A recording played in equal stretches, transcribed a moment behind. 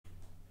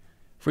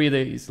3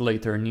 days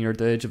later, near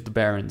the edge of the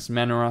Barrens,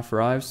 Manoroth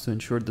arrives to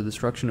ensure the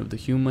destruction of the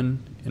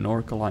human and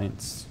Orc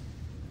alliance.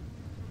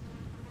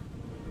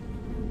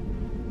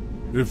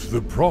 If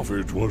the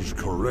prophet was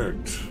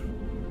correct,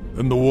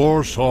 then the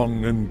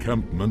Warsong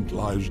encampment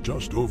lies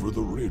just over the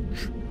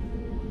ridge.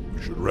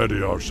 We should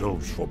ready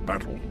ourselves for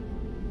battle.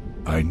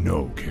 I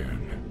know,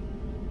 Cairn.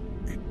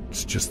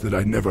 It's just that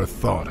I never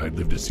thought I'd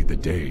live to see the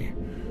day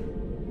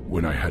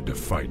when I had to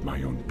fight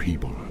my own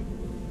people.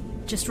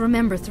 Just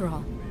remember,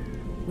 Thrall.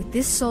 With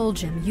this soul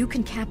gem, you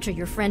can capture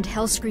your friend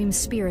Hellscream's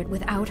spirit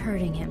without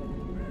hurting him.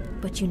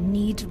 But you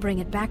need to bring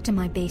it back to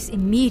my base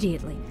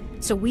immediately,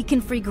 so we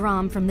can free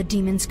Grom from the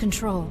demon's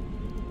control.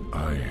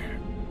 I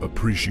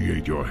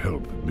appreciate your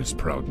help, Miss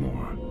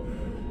Proudmoore.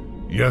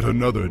 Yet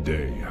another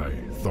day I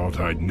thought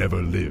I'd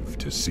never live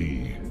to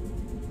see.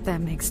 That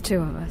makes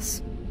 2 of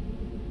us.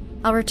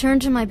 I'll return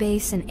to my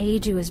base and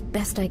aid you as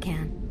best I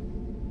can.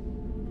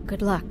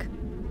 Good luck.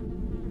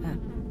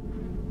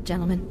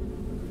 Gentlemen.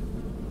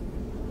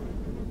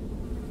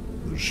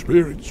 The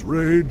spirits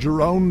rage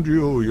around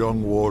you,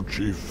 young war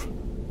chief.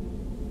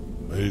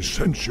 They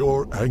sense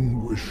your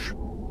anguish,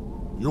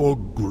 your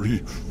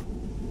grief.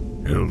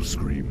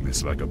 Hellscream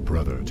is like a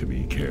brother to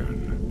me,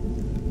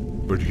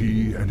 Cairn. But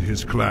he and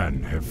his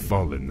clan have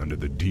fallen under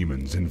the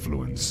demon's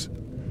influence.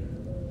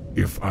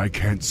 If I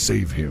can't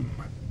save him,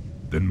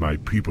 then my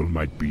people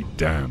might be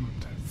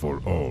damned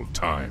for all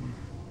time.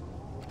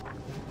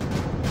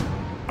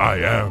 I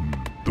am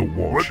the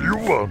war chief. What do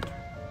you want?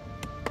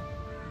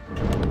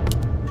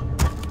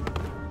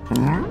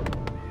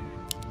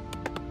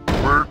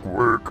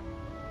 Work.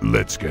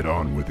 Let's get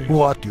on with it.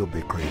 What you'll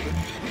be craving.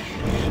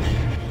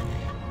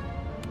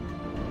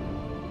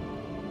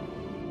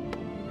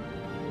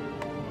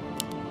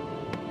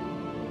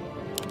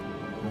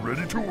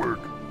 Ready to work.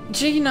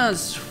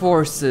 Jaina's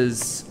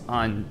forces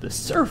on the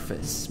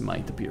surface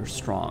might appear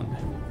strong,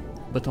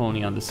 but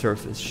only on the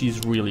surface.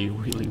 She's really,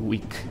 really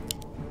weak,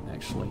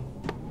 actually.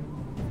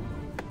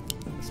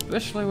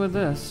 Especially with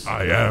this.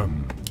 I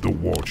am the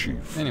war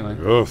chief. Anyway.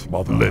 Yes,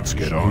 mother. Let's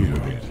get on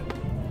with it.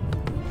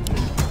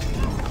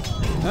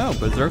 Oh,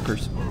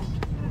 berserkers.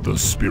 The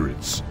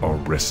spirits are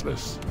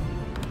restless.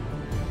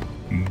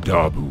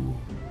 Ndabu.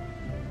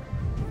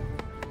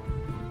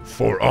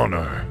 For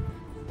honor.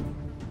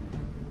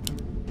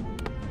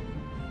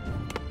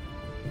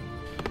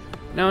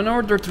 Now, in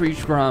order to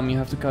reach Grom, you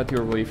have to cut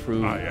your way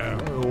through. I am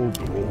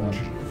the war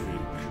chief.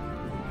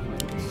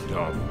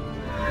 Ndabu.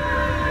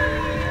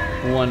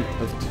 One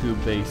of 2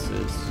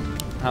 bases.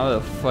 How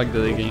the fuck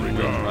do they gain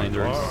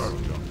windbinders?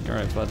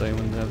 Alright, I thought I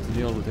wouldn't have to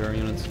deal with their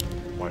units.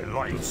 My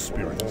life. The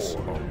spirits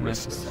are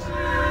restless.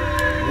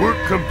 Work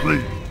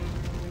complete.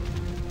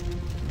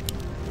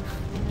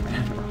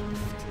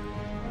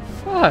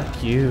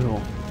 Fuck you.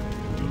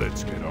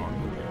 Let's get on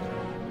with it.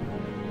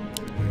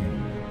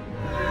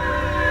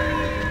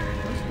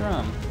 Where's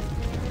Grom?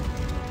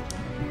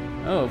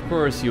 Oh, of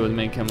course you would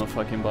make him a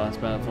fucking boss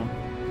battle.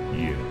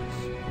 Yes.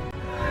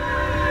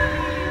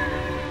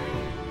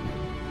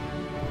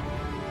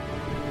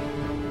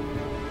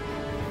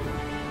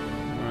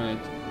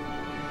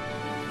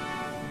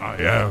 I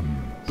am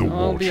the war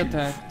I'll be chief.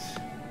 attacked.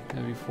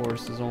 Heavy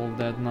forces, all of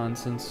that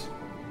nonsense.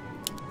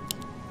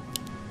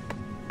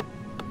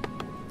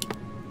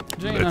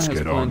 Jaina Let's has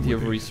get on plenty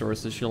with of it.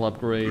 resources. She'll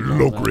upgrade. all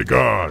Look, that.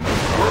 regard.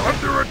 We're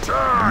under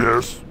attack.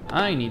 Yes.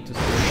 I need to.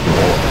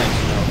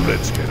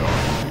 Let's get on.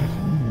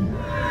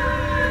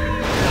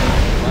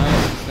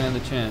 I stand a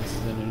chance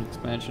that an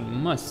expansion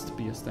must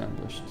be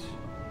established.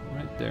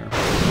 Right there.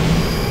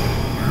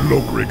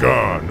 Look,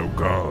 regard,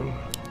 Nogal.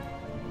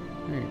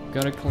 Hey,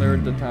 gotta clear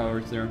the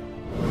towers there.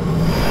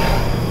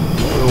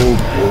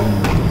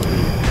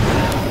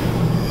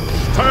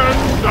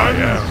 Stand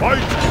and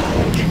fight.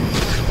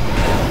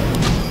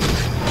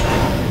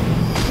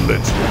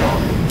 Let's get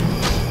on.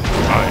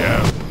 I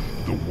am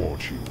the war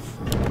chief.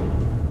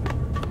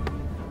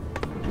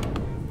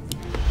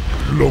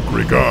 Look,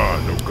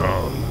 regard,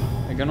 Nogal.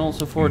 I can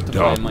also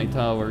fortify my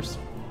towers.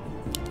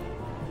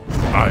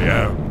 I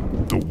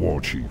am the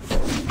war chief.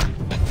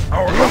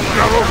 Our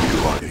lookout. You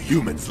are the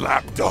human's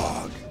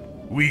lapdog.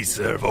 We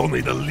serve only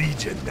the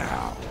Legion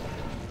now.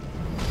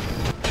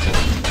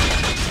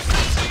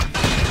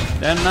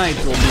 That knight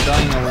will be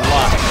dying a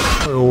lot.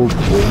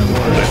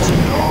 Let's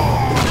get on.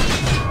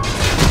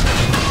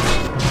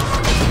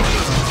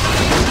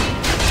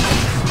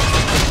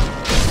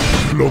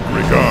 Look,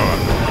 regard,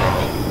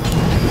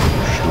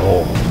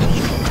 Nogal.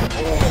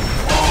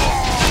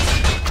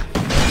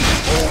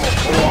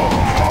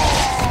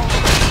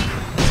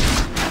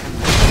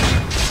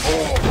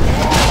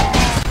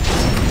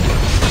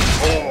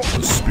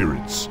 The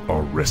spirits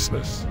are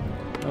restless.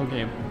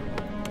 Okay,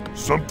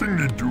 Something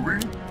need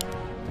doing?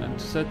 time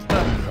to set it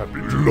up.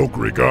 Happy to. Look,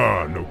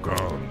 regard,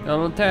 Nogal.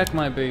 They'll attack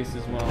my base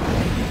as well.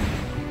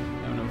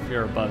 Have no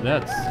fear about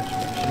that situation.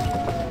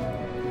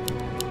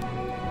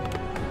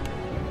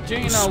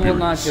 Jaina will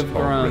not spirits give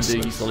are ground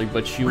restless. easily,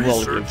 but she will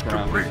give Research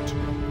ground complete.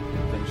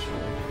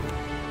 eventually.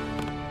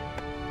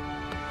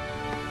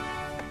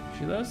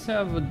 She does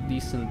have a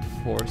decent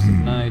force of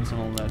knights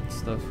and all that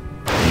stuff.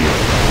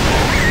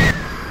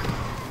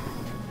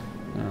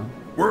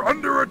 We're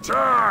under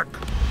attack!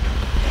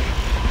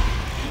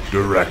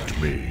 Direct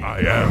me. I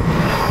am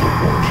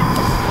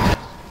the Warchief.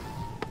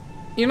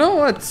 You know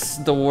what's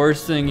the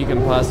worst thing you can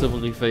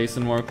possibly face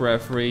in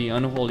Warcraft 3?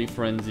 Unholy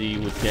Frenzy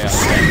with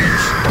gas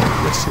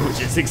damage.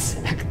 Which is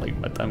exactly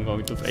what I'm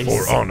going to face.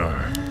 For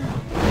honor.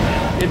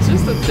 It's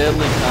just a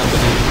deadly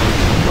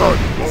combination.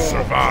 None will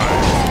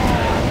survive.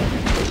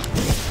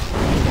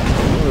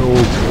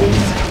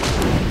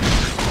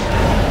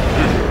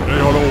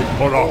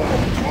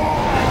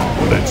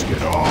 Let's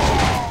get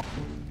on.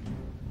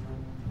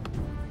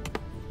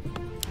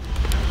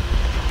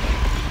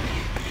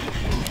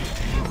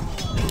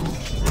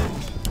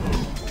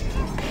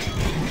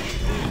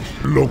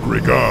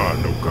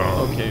 Lokrigar no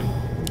God. Okay.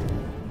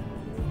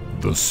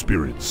 The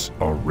spirits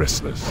are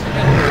restless. All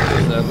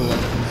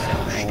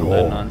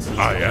that nonsense.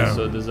 I am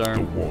So the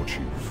disarm.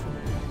 Warchief.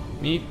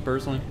 Me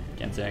personally,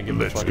 can't say I give a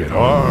Let's fuck. get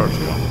hard.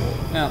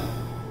 Now,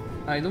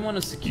 I don't want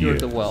to secure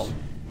the Yes. well.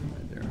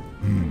 Right there.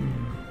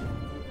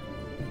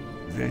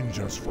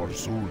 Vengeance for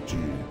Sulti.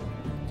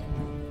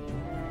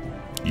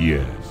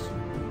 Yes.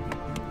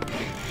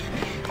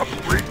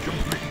 Upgrade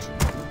complete.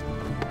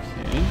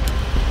 Okay.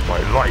 My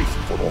life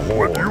for the Horde.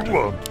 What do you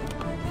want?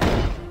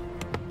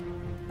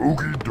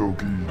 Okie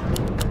dokie.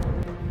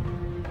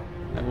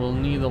 I will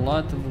need a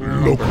lot of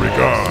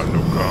Lokrigar no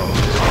God.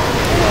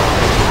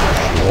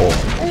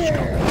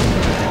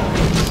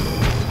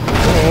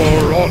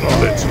 For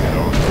honor. Let's get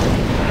on.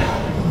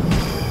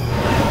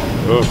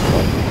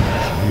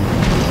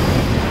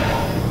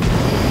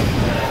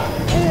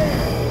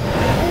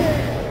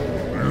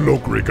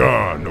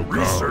 Lokrigar no God.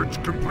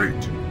 Research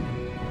complete.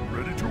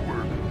 Ready to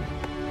work.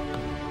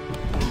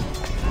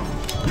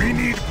 We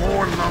need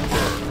more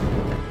lumber.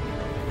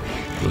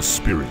 The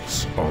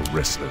spirits are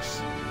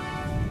restless.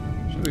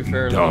 Should be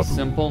fairly Double.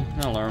 simple.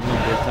 Hell, I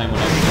remember a time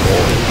when I was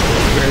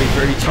very,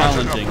 very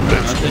challenging.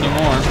 Not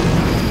anymore.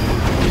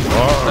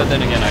 But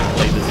then again, I've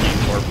played this game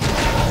for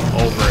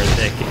over a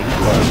decade.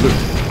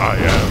 I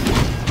am.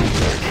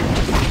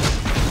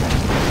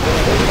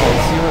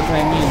 See what I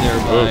mean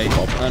there by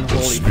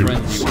unholy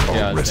frenzy with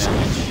gas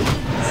damage.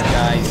 These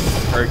guys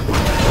hurt me.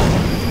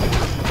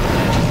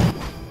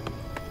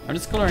 I'm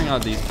just clearing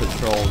out these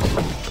patrols.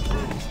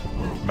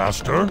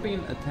 Master? Not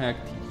being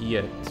attacked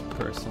yet,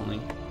 personally.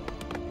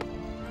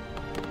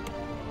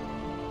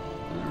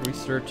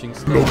 Researching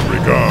stuff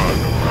Lokrigar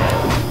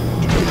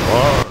no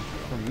God.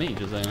 for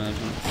mages, I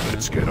imagine.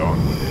 Let's get on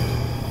with it.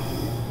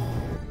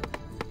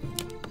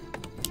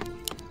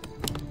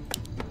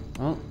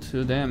 Well,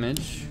 2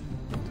 damage.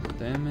 2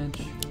 damage.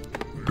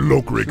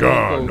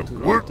 Lokrigar no Go to-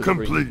 God. Work to 3.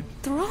 complete.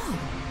 Thrall!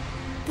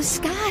 The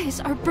skies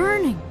are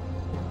burning!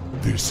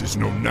 This is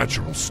no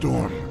natural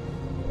storm.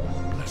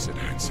 Blessed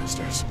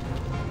ancestors.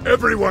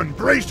 Everyone,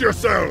 brace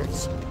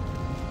yourselves!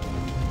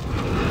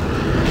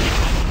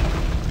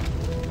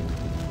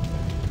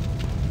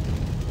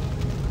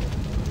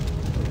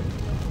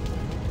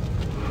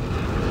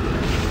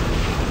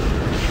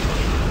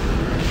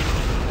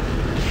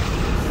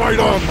 Fight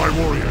on, my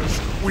warriors!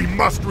 We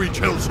must reach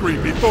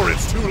Hellscream before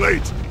it's too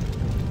late!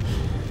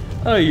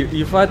 Oh,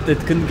 you thought that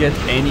couldn't get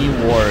any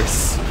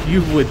worse.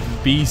 You would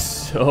be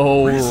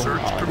so Research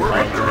wrong. we're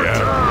under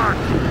attack.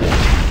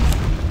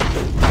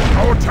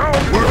 Our town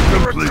is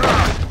under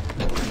attack.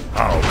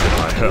 How can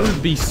I You help?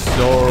 would be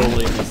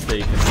sorely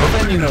mistaken.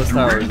 Defending those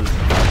towers is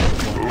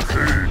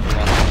Okay.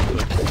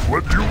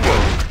 What do you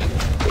want?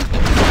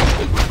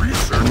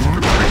 Research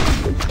complete.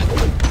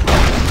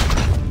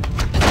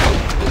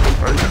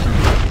 I can do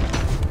that.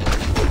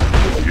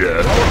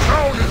 Yes. Our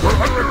town is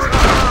under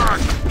attack.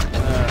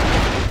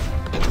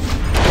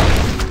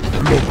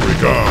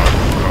 Lokrigar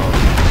no God.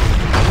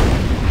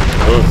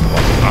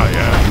 I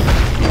am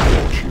the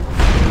Warchief.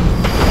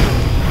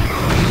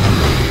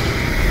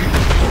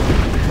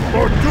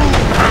 For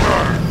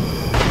Doomhammer.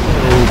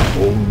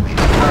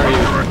 Are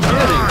you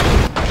kidding?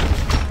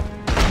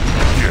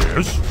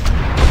 Yes.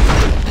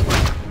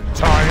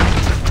 Time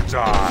to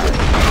die.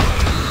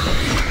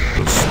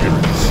 The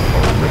spirits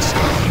are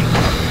restless.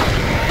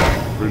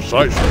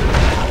 Precisely.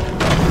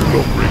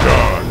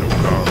 Lokrigar no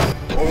God.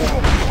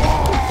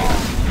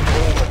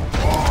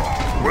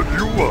 What do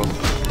you want?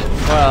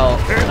 Well,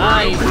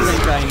 I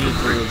think I need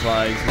to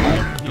revise my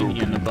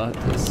opinion about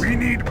this. We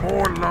need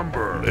more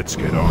lumber. Let's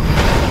get on.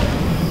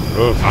 I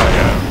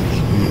am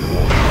the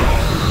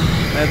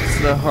Warchief. That's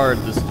the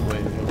hardest way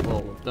of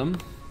all of them.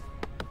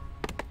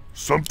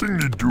 Something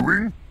you're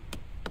doing?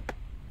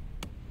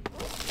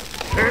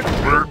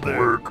 Can't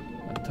work.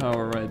 A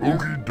tower right there.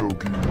 Okie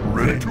dokie.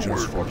 Ready to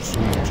Vengeance work. for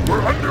Sulti.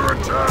 We're under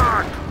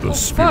attack. The Fuck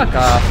spirits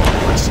off.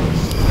 are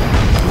restless.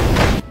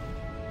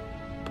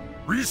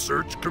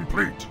 Research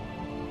complete.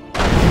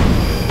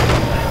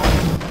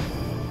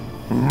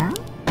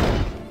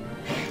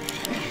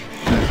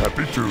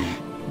 Happy to.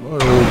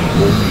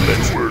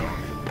 Let's work.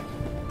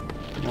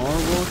 More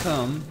will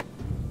come.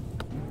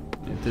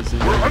 It isn't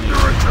We're me. under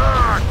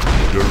attack.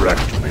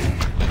 Direct me.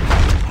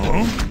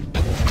 Huh?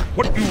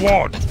 What do you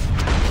want?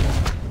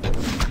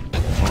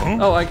 Huh?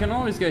 Oh, I can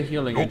always get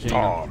healing at Jaina.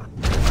 Loktar.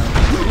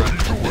 Ready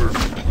to work.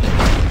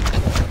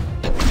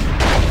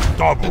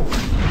 Double.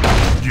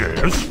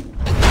 Yes.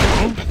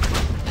 Huh?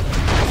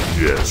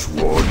 Yes,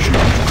 Warchief.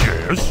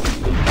 Yes.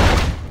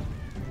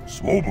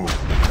 Swobo.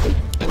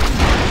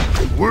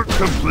 Work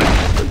complete.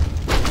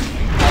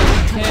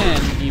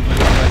 Can even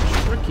by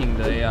tricking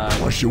the AI.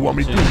 What you want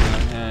me to do?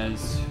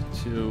 Has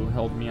to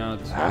help me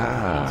out. In certain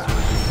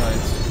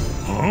fights.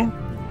 Huh?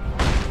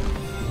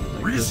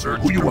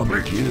 Research. Who you want me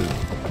to kill?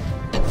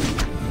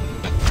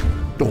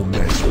 Don't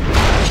mess with me.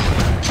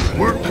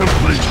 Work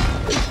complete.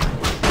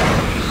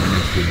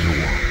 Anything you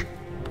want.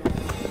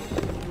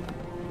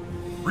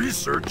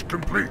 Research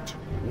complete.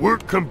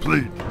 Work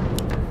complete.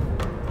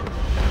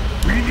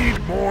 We need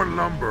more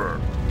lumber.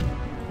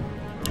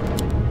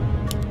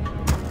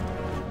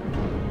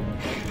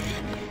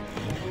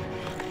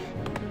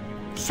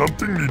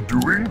 Something need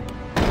doing?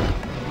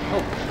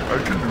 Oh. I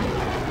can do it.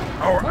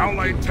 Our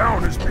allied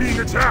town is being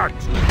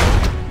attacked.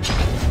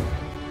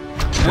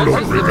 Look,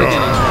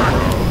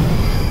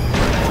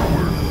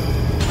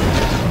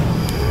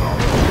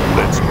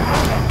 let's go.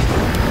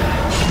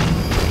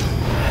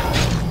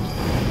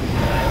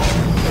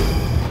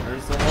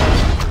 There's the whole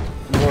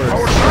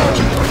Our town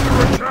is under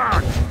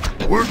attack.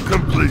 Work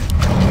complete.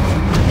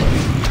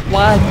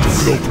 What?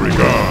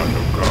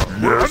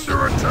 We're under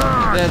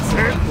attack. That's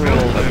cruel,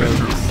 you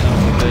son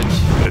of a bitch.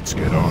 Let's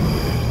get on with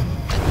it.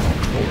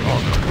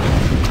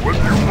 What do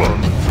you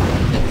want?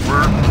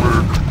 Work.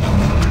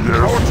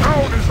 Yes. Our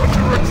town is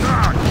under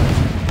attack.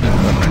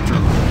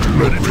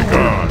 Ready to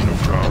work.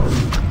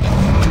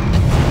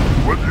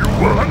 What do you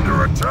want? Under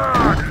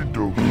attack.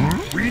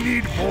 We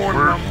need more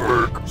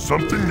lumber.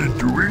 Something you're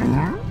doing?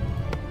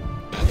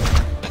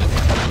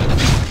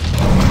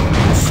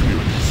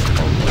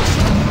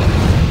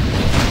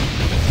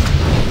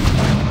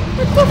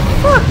 What the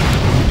fuck?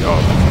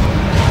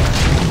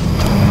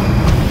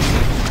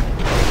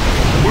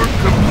 Work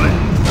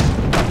complete.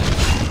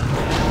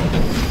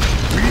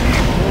 We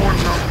need more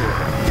lumber.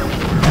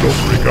 No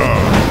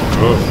regard.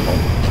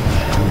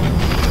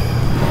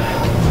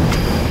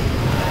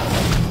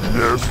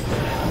 Yes.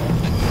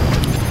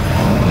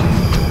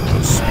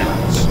 The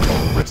spirits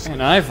are resting.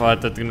 And I thought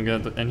that didn't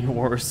get any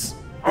worse.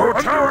 Our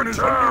town is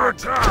under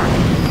attack.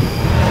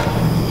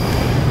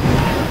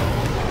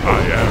 I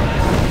am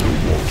the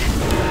Warchief.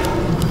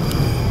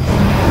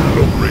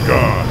 No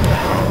regard.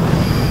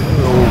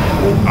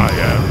 I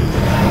am the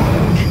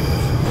Warchief.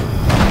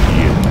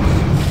 Yes.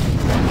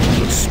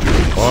 The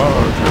spirits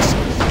are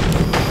restless.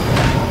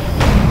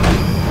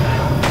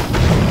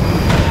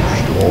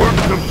 Work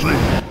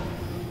complete.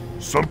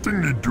 Something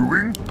you're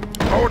doing?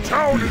 Our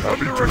town is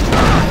under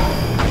attack.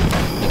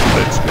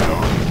 Let's get on.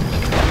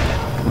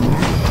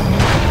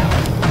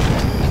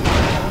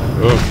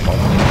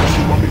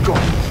 You want me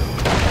gone?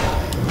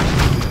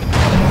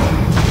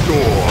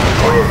 Door,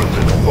 earth,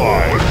 and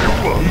fire.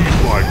 Heed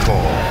my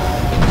call.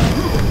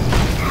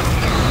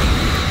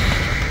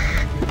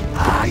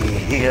 I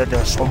hear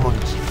the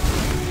summons.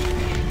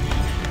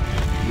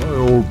 My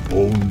old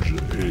bones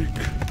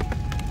ache.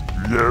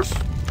 Yes.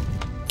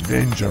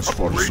 Vengeance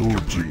for Great Sulji.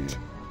 complete.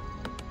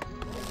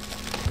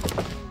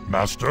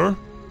 Master?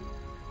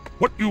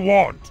 What you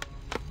want?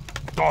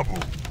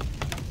 Double.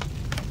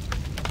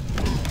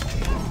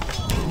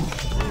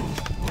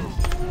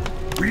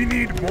 We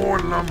need more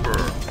lumber.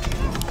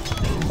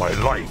 My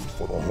life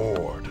for the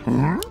Horde.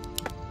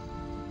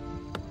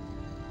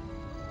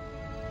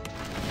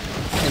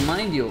 And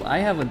mind you, I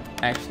haven't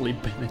actually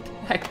been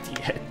attacked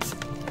yet.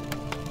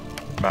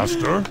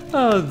 Master?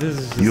 Oh, this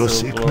is just You so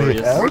seek me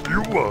glorious. help? What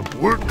you want?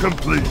 Work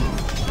complete.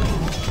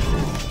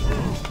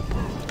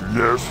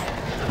 Yes.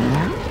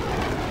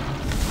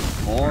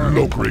 More.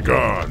 No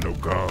regard, no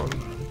gun.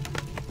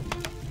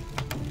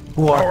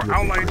 What Our will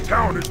allied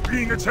town is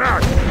being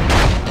attacked.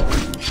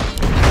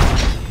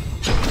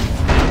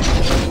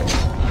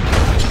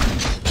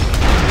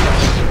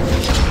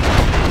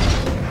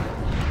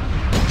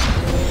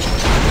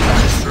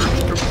 Research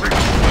complete.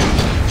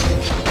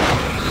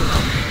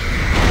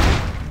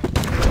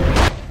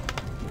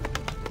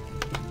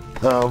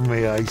 How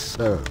may I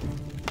serve?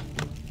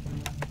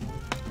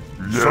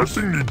 Yes.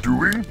 Something you're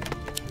doing?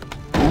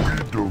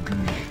 Okie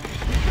dokie.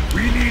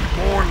 We need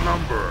more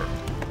lumber.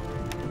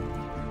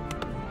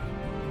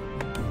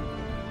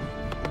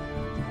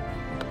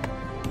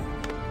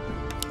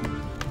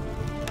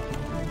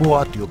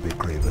 What you be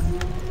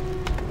craving?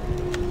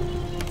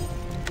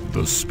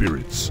 The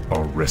spirits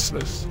are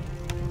restless.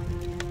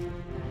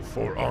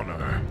 For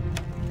honor.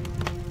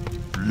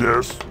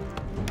 Yes.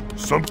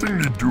 Something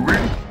you're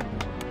doing?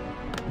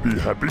 Be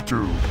happy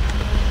to.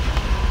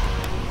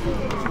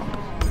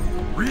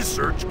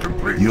 Research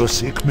complete. You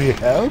seek me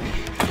help?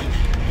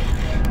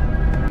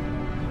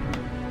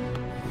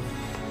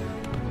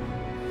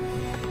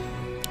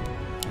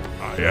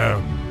 I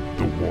am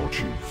the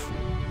Warchief.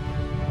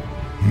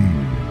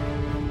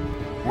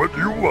 What do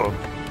you want?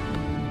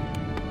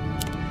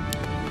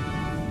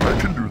 I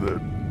can do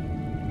that.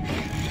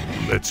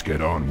 Let's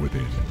get on with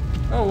it.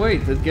 Oh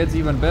wait, it gets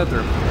even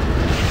better.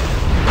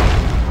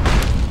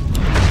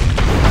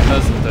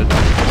 Doesn't it?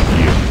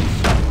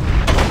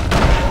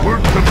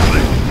 Work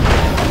complete.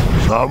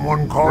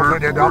 Someone call for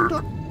the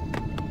doctor?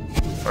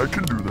 I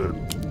can do that.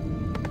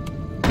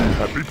 Be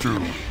happy to.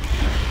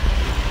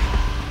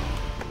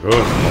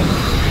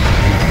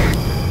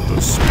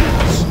 The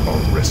spirits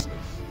are restless.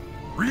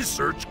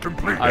 Research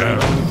complete. Are you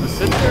going to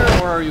sit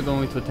there or are you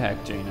going to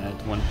attack Jaina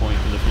at one point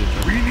in the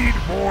future? We need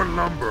more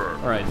lumber.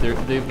 Alright,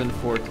 they've been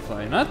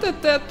fortified. Not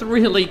that that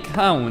really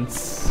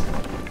counts,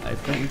 I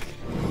think.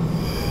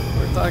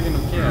 We're talking to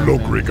chaos.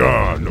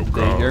 Lokrigar, no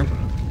Stay here.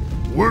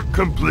 Work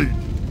complete.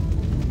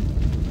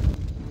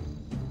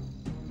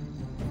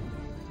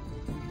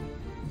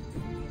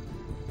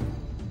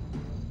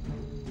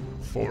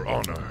 For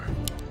honor.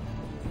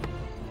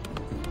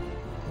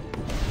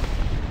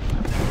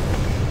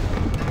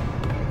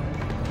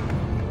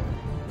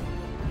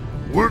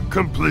 Work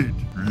complete.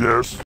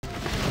 Yes.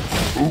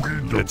 Okay,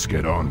 Let's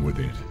get on with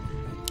it.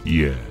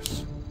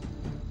 Yes.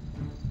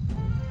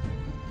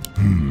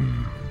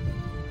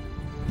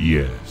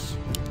 Yes.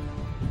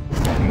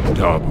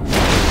 Dabu.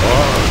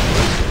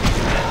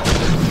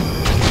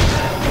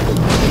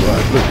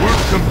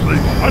 Work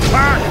complete.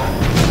 Attack!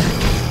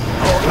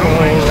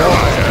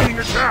 Our being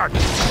attacked.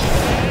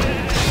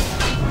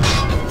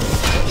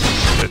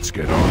 Let's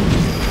get on.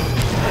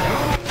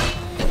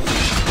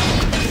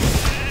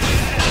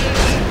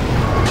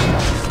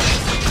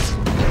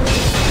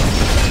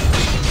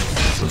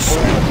 The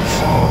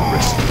spirits are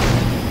resting.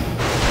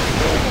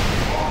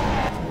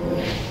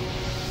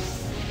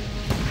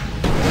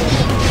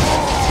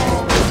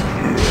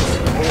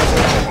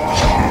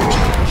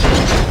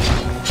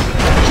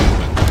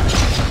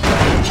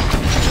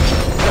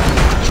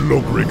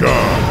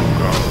 Lokrigar.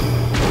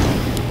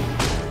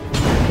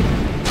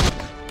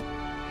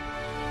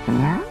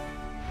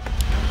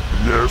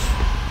 Yes.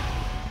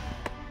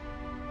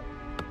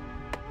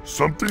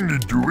 Something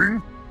need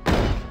doing?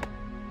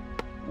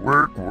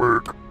 Work,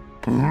 work.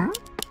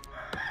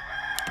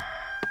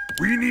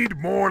 We need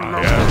more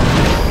lumber.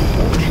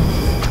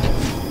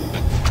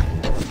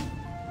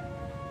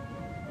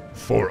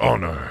 For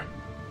honor.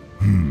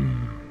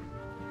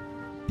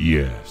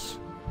 Yes.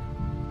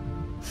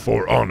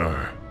 For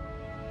honor.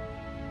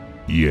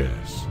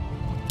 Yes.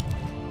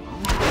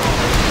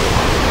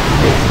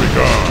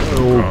 Lokrigar.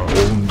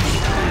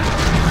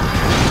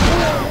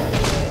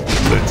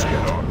 Let's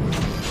get on with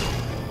it.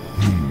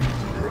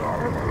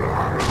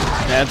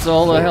 That's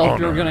all the For help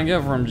honor. you're gonna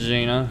get from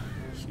Jaina.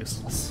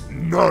 Useless.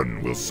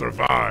 None will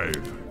survive.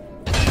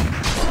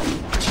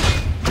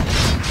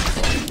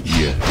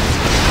 Yes.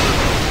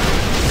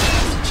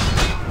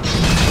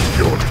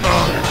 Your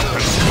time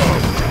has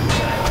come.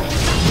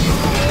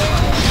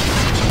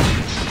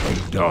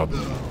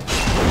 Double.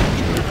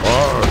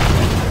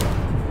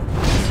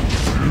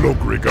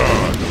 Lokrigar,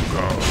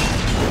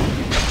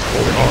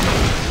 for honor.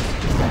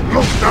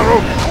 Look,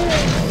 Narrow!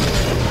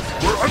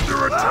 We're under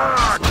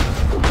attack!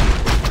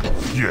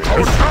 Yes.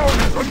 Our town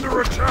is under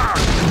attack!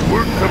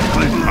 Work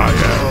complete. I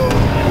am.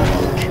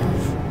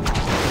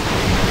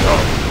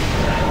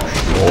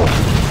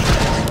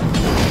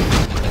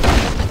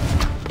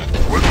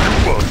 What do you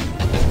want?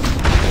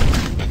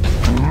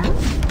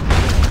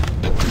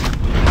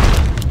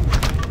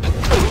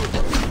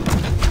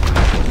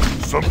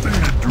 Something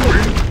you're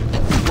doing?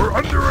 We're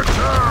under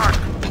attack!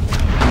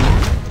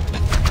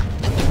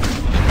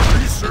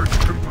 Research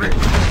complete.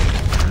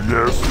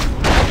 Yes.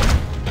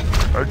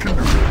 I can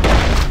do that.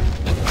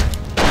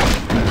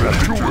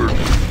 Ready to work.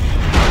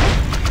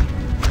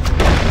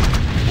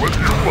 What do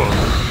you want?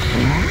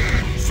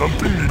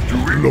 Something you're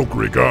doing?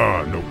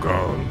 Lokrigar, no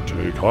gun.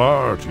 Take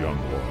heart, young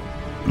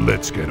one.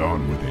 Let's get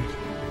on with it.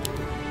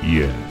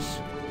 Yes.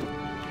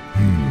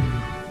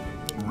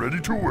 Ready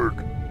to work.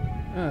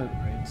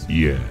 Alright.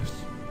 Yes.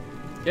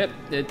 Yep,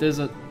 it is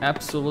an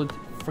absolute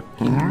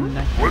freaking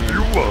nightmare. What do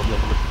you want?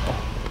 Oh,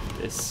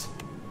 this.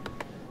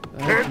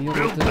 Can't Deal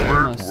build with it, I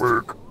work, must.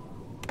 work.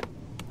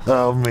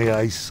 How may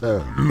I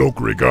serve?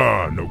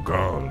 Lokrigar, no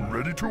gun.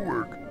 Ready to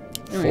work.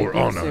 Anyway, For go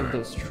honor. save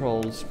those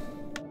trolls.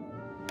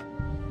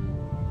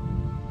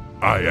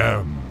 I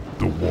am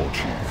the war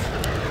chief.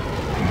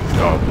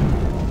 Double.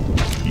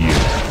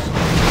 Yes.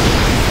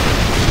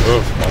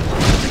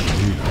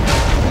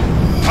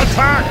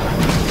 Attack!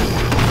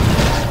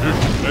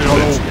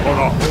 Let's get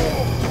on.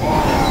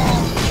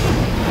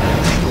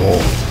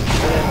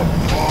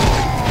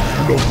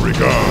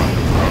 Lokrigar.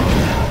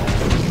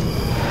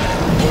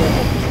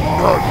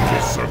 None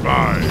will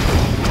survive.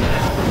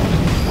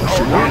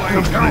 Our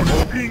allied town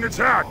is being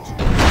attacked!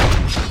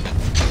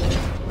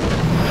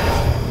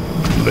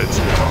 Let's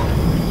get on.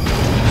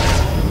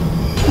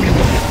 We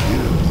will get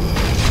killed.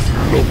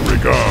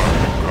 Lokrigar.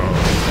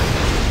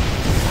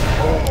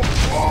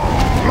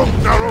 Look,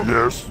 Narrow!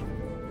 Yes.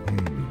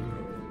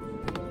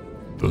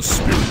 The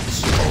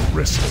spirits are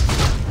resting.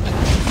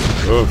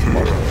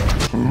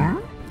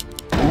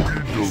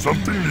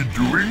 Something you're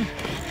doing?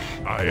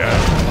 I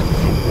am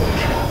the war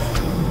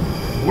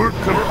chief. We're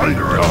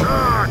under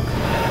attack!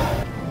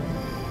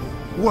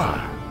 Why?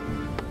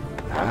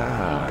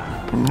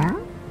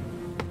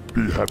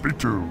 Be happy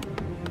to.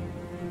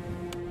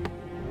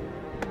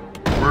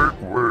 Work,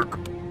 work.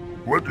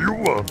 What do you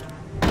want?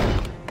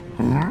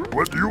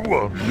 What do you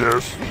want?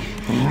 Yes.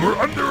 We're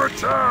under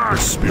attack! The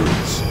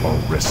spirits are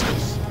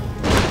restless.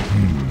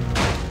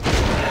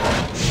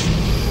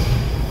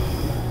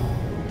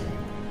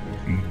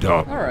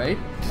 Alright.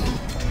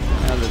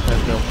 Now that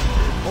I've built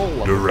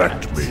all of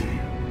Direct that, me.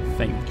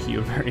 thank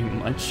you very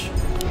much.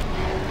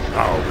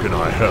 How can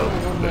I help?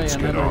 One way, Let's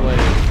get another on. way.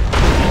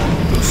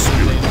 The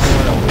spirits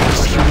What are else?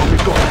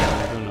 restless.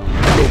 I don't know.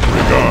 Look,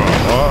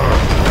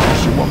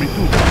 regard.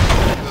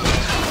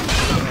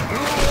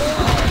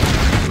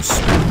 The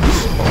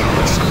spirits are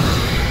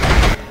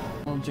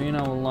restless. Well,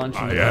 Jaina will launch.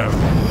 I am.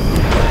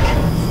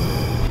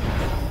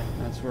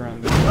 That's where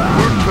I'm going.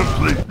 We're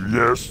complete.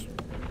 Yes,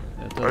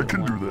 That I doesn't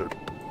can do work. that.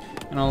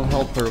 And I'll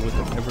help her with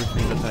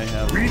everything that I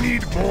have. We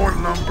need more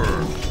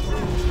lumber.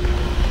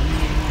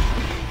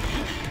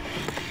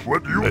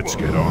 What do you Let's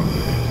want? get on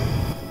with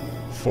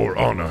it. For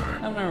honor.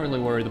 I'm not really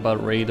worried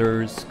about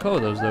raiders.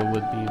 Kodos, though,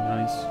 would be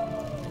nice.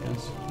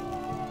 Yes.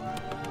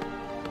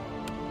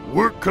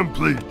 Work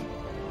complete.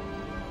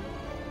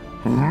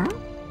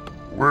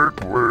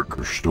 Work.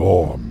 The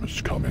storm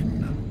is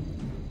coming.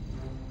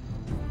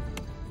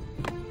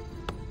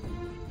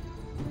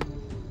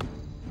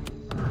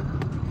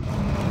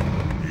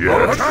 Our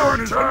Yes.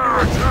 town is under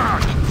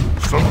attack.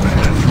 Something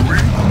is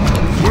doing.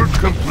 Work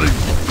complete.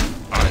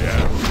 I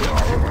am.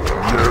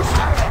 Yes.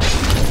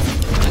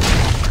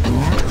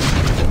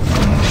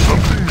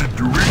 Something is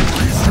doing.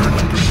 Research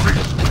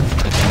complete.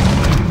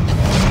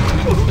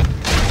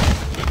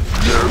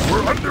 Yes,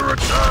 we're under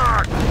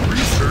attack.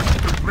 Research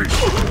complete.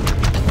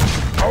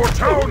 Our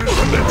town is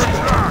under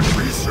attack.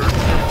 Research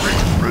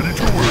complete. Ready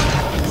to work.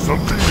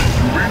 Something is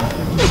doing.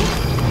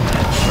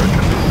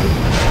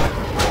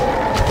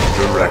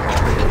 Direct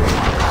me.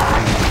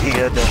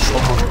 Hear the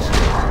summons.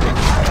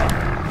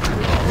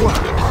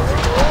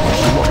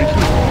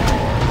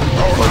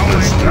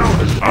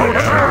 Our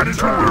town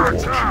is under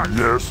attack.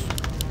 Yes.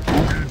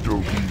 Okie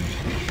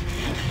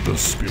dokie. The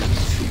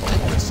spirits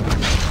are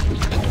restless.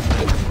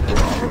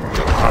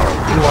 How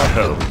do I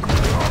help?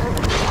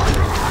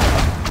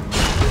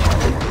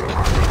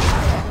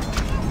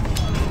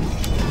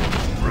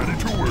 Ready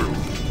to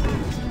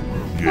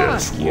work.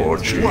 Yes, War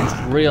Chief.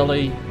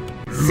 Really?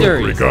 Look,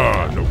 Seriously?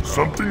 regard.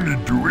 Something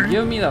is doing.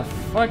 Give me the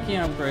fucking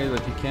upgrade,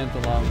 but you can't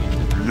allow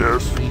me to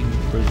Yes. clean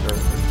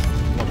berserkers.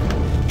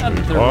 Not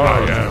that they're I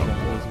relevant am to the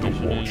whole the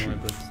mission War anyway, Chief.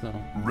 but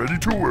still. Ready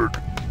to work.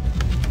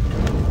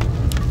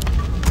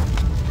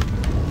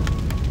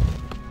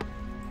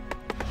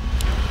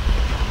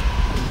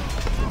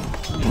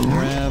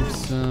 Grab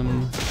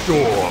some.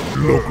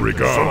 Look,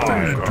 regard.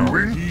 Something is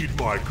doing. Heed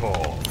my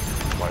call.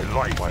 My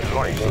life.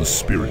 The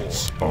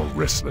spirits are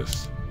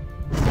restless.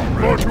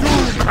 For doom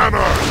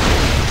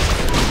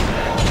hammer.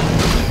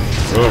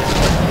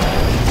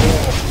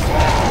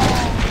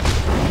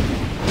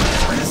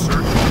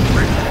 Research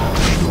complete.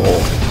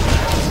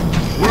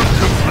 Work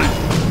complete.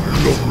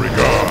 Look,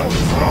 regard.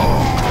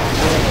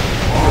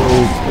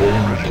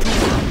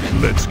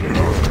 Let's get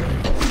on.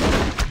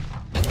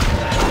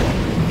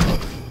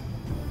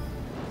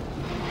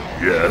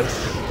 Yes.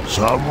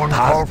 Someone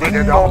has been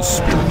The on.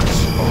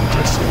 spirits are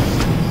restless.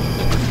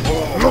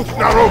 Look,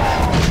 Narrow.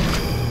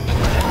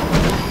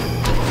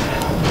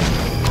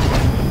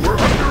 We're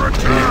under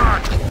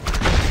attack.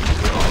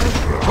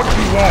 What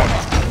do you want?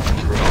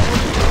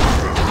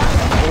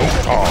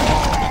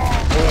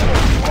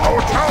 Our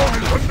town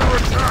is under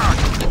attack.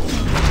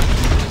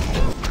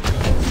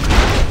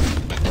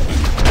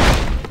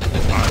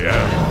 I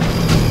am.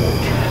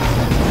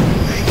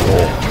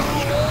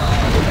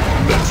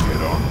 Let's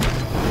get on.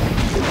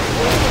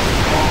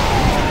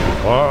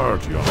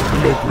 Party on.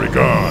 Look,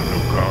 regard,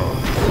 Lucar.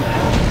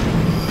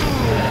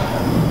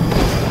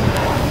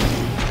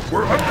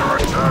 We're under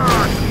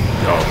attack.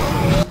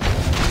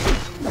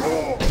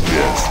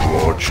 Yes,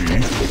 War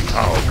Chief.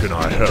 How can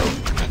I help?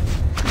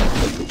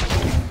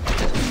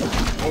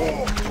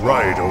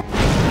 Right,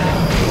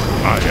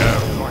 I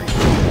am.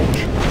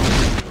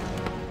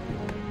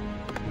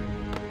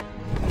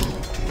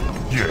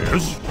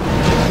 Yes.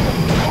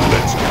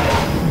 Let's go.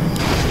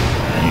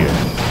 Yeah.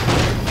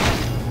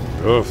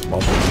 Earth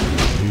mumble.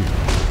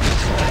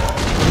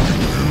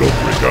 Look,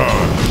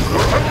 regard.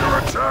 We're under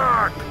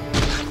attack.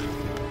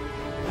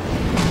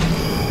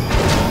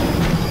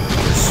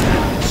 The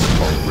spirits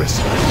are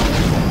restless.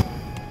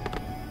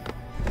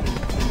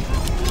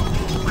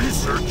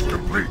 Research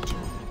complete.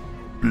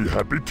 Be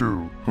happy to.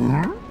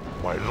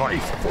 My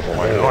life for the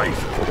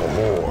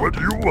Horde. What do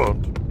you want?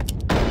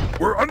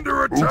 We're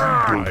under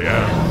attack. I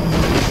am.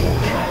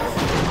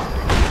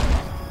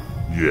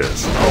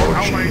 Yes, Our War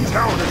allied Chief.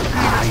 town is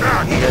being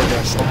attacked. Hear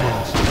the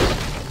summons.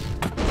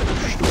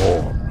 The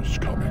storm is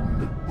coming.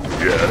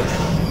 Yes.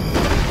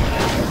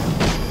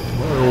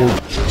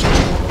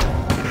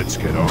 Let's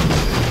get on.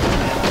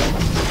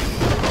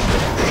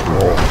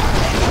 Storm.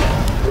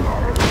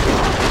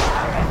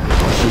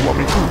 You want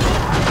me to?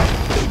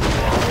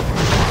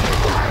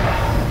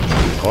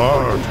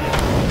 Hard.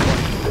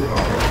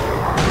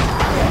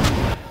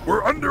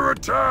 We're under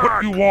attack.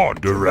 What you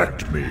want?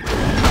 Direct me.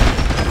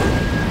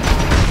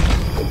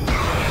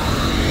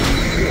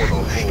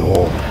 The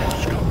storm is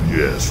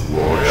Yes,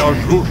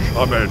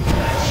 Warcraft.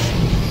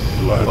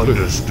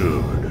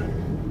 Understood.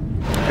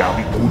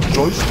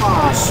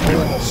 The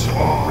spirits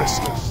are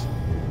restless.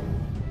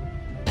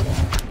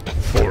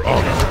 For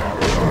honor.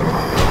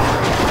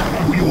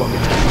 Who you want me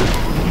to do?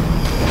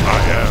 I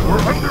am. We're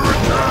under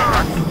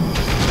attack!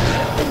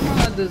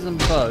 That isn't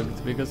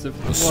bugged, because if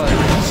it The was...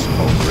 spirits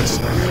are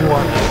restless.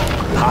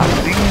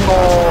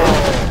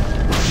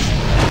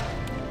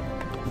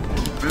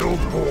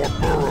 Build more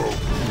burrow.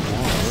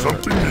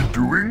 Something you're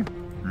doing?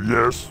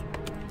 Yes.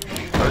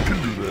 I can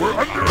do that. We're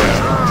under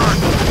attack!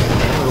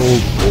 My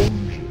old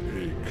bones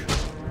ache.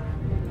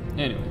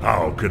 Anyway.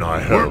 How can I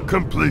help? Work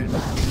complete.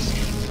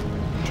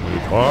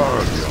 Take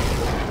heart,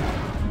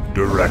 young.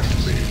 Direct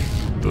me.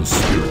 The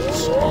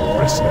spirits are My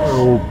restless.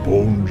 old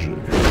bones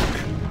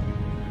ache.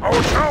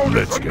 Our town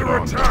Let's is get under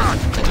on. attack!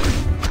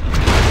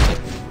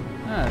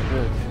 Ah,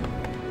 good.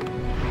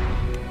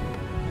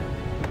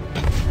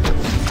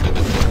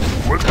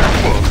 What the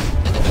fuck?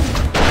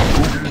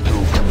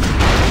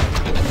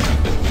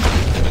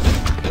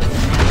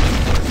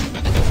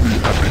 Be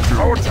happy to.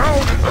 Our town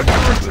is under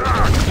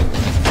attack!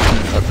 Be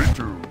happy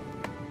to.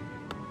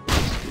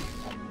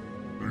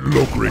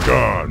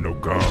 Lokrigar, no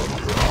god.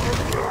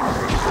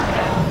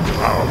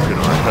 How can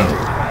I help?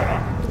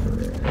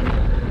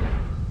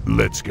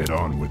 Let's get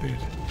on with it.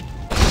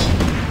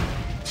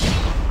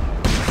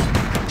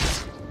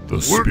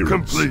 The spirits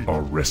complete.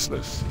 are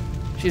restless.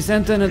 She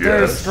sent an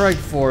entire Yes. strike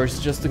force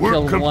just to We're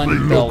kill one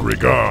complete. belt.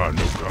 Lokrigar,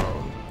 no god.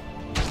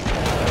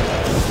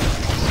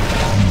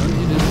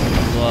 You just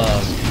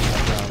love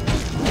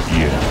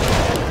Yeah.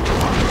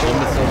 a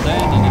missile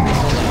down and a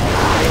missile down.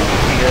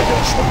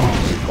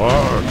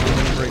 Hard.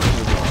 Break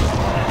through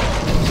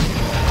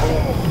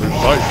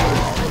Precisely.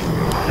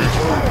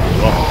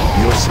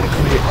 Your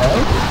secret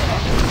help?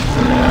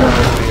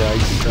 May I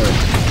serve?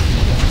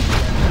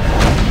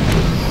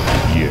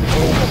 Yeah.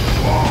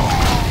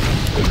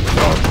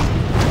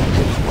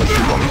 What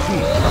you want to do?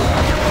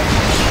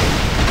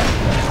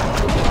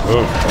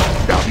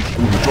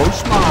 Enjoy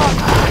smart.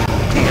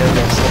 Hear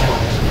the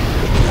someone's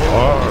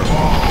Hard.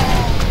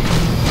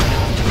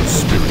 The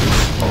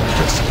spirits are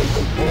restless.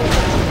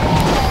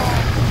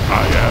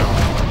 I am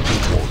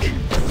watching.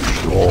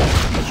 Storm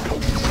is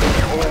coming.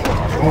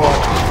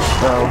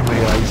 How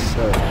may I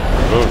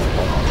serve?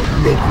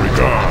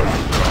 Lokrigar.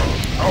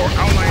 Our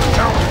allied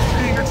town is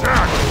being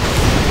attacked!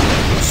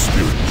 The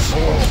spirits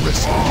are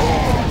restless.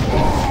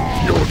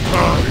 Your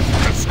time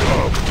has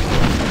come.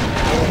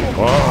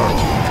 Hard.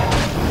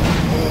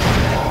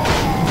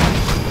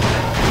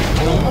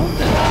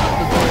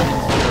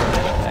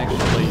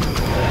 Actually,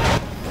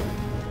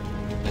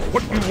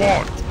 What we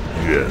want?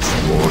 Yes,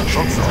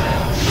 Warcraft.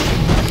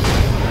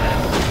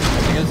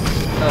 I guess.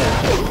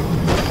 Oh,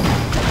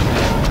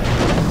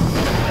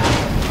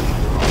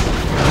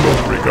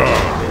 Lokrigar.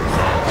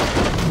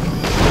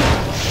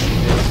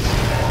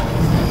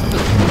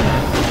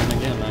 and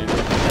again, I.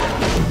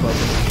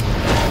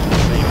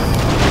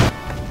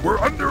 We're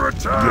under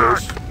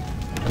attack!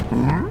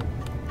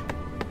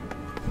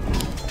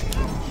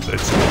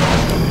 Let's go.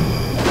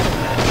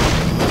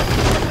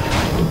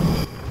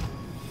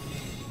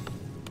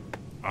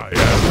 I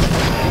am.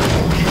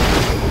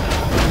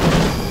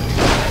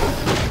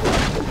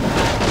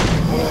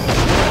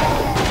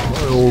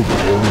 My old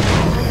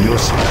bones. Your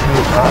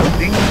secret help?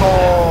 Ding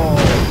dong!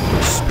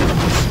 The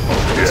spirits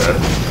are yes.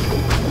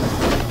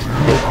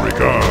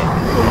 Lokrigar.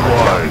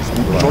 Wise.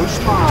 Enjoy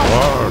smart.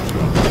 Hard.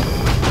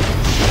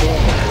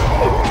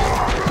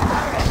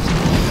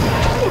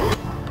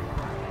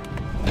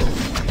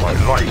 My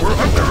life. We're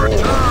under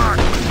attack!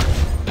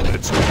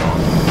 Let's get on.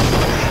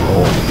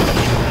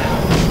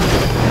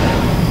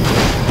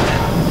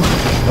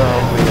 How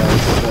may I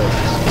serve?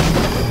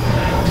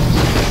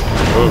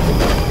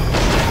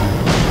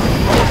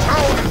 Our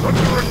town is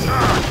under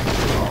attack!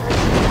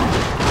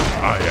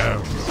 I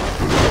am.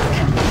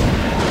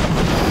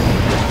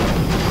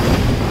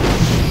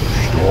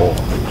 Storm.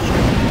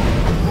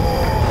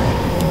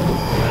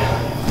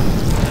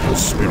 The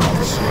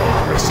spirits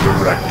are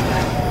resurrected.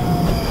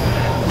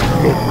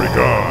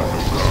 Lokrigar.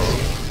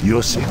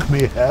 Your sick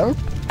may help?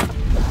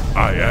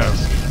 I am.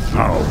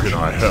 How can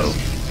I help?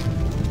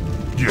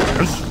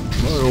 Yes.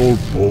 My old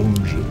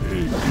bones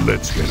ache.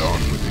 Let's get on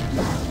with it.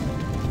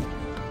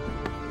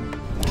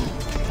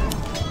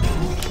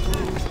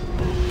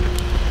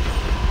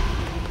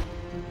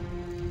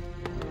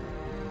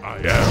 I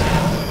am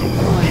the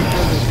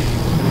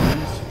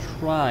Let's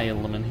try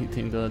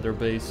eliminating the other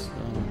base.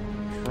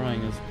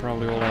 Trying is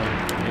probably all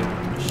I'm able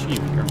to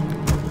achieve here.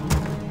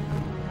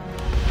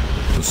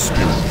 The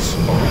spirits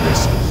are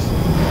restless.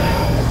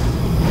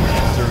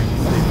 During the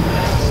save.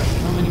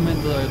 How many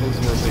mental idols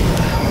were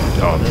based?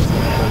 Done. That's the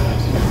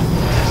focus.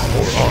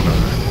 For honor.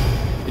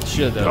 It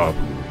should have, Done.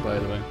 by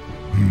the way.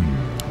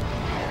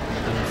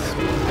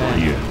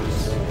 Yes.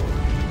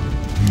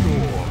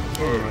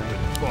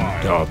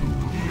 Dabu.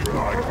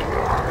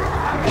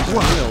 It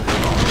will.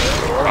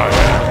 I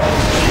am.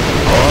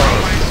 Our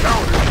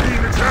town is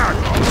being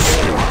attacked! The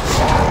spirits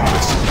are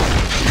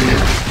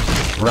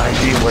restless. Right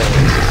away.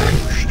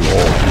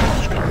 Storm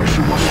is coming.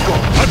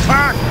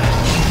 Attack!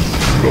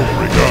 No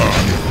regard.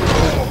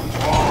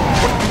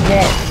 What do you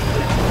want?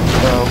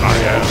 I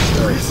am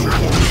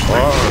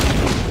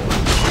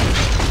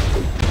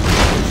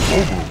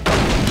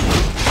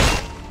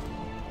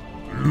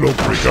no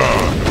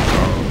regard.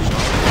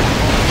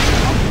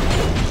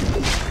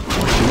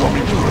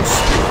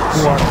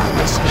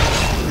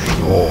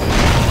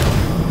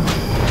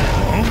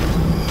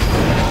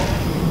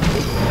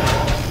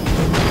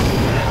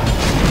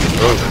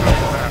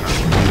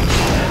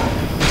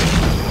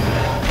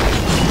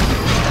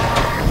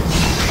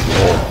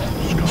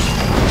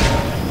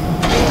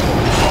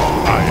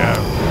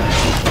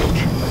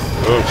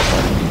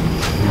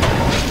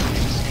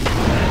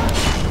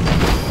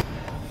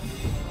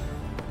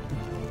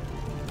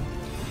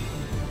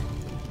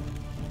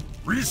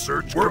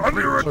 Research, we're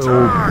under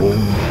attack!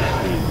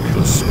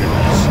 The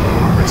spirits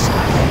are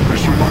restless. Where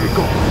you want to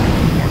go?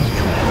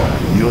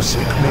 You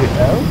seek me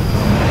help?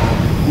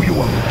 Who you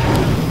want to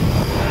kill?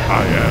 I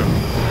am.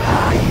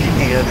 I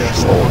hear the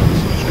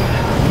stories.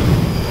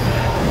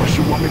 Where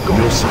you want to go?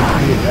 You seek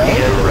me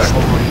help?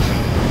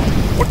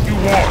 What do you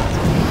want?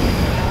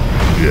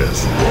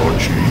 Yes, Lord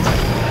Chief.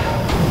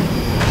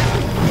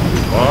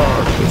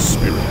 The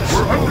spirits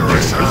We're under are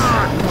restless.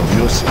 attack!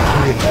 You seek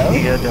me help?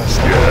 Hear the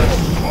stories. Yes.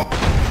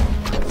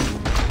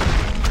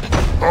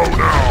 Oh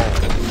no!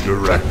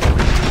 Direct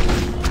me.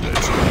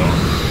 Let's go.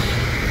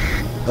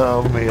 How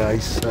may I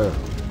serve?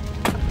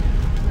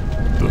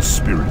 The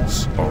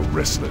spirits are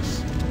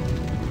restless.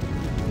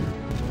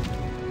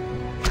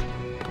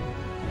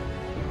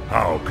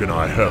 How can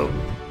I help?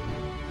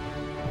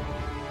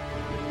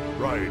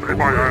 Right May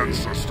my away.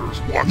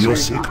 ancestors watch You over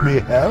seek me. me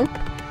help?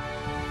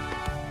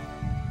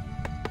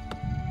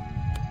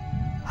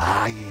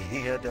 I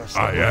hear the stories.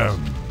 I am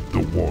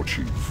the War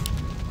Chief.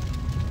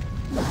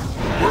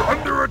 We're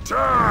under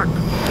attack!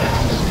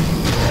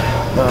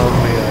 How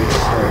may I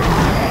serve?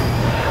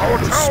 Our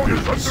The town is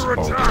spirits under are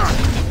attack!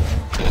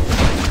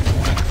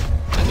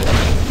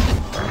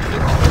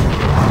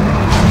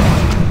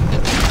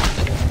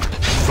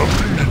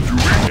 Something to do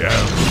with I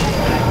am the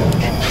War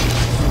Chief.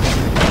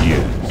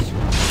 Yes.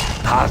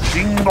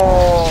 Tazingo!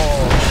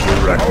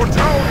 Direct Our me.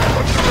 town is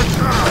under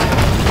attack!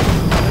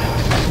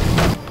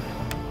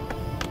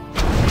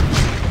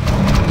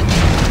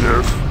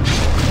 Yes?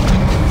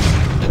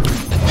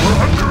 We're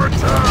under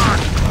attack!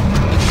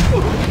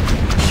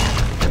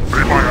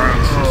 May my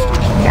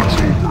ancestors watch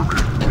over me!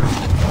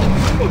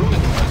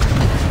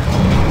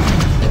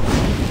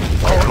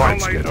 Our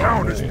Let's allied get on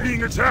town with is it.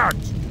 being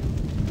attacked!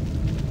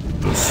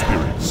 The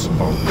spirits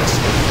are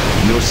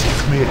restless. You seek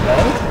me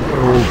help?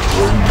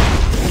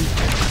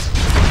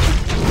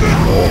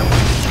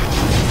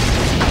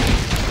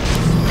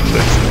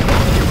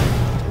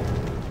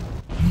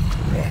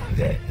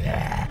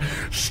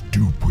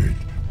 Stupid,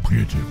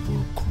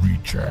 pitiful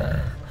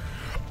creature.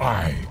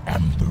 I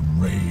am the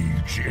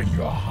rage in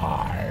your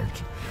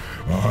heart.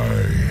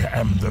 I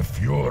am the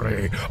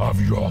fury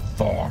of your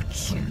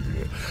thoughts.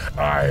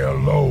 I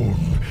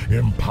alone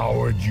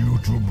empowered you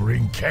to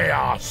bring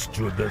chaos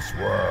to this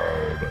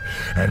world,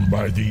 and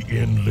by the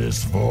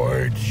endless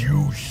void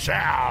you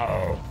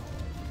shall.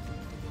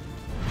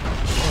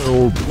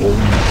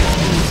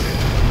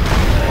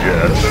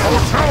 Yes,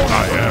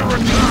 I am.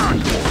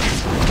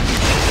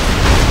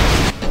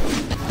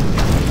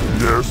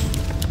 Yes?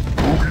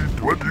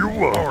 Boogie, what do you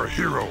want? Our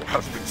hero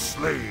has been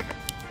slain.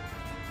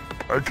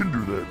 I can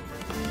do that.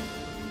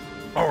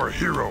 Our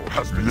hero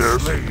has been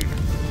slain.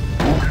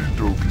 Boogie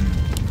dokie.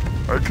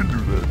 I can do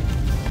that.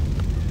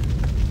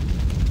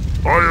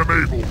 I am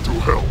able to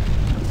help.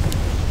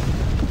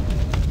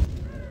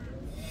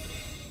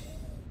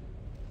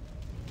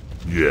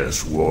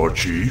 Yes, War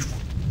Chief.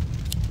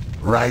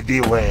 Right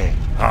away.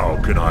 How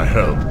can I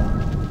help?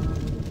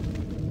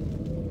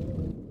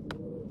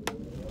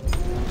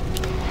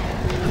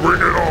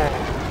 Bring it on.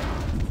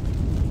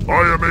 I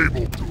am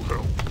able to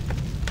help.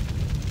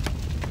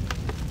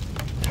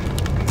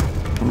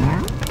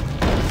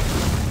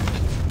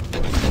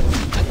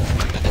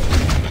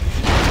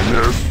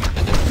 Yes?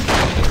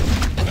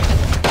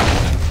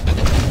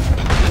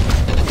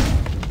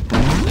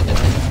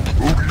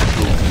 Boogie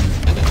dokie.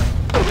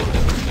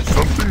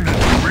 Something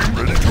needs doing,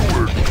 ready to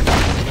work.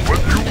 What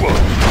do you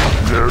want?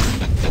 Yes?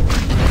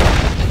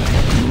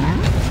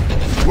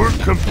 Work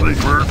complete.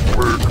 Work.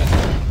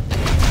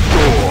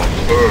 Storm,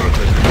 earth,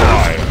 and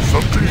fire.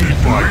 Something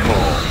needs my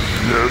call.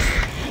 Yes?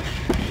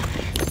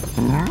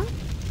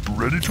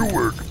 Ready to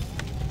work.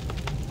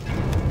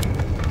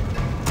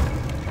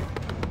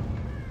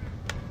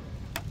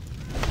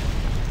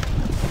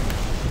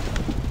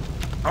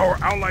 Our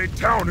allied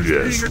town is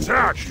being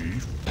attacked. Chief.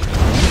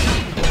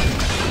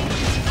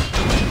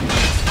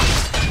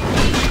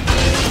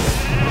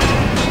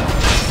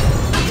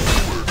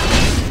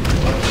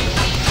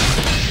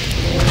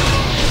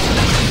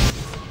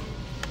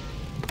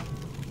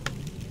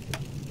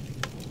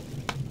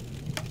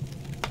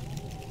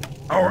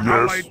 Our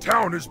allied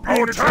town is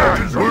being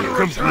attacked. Work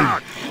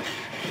complete.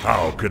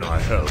 How can I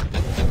help?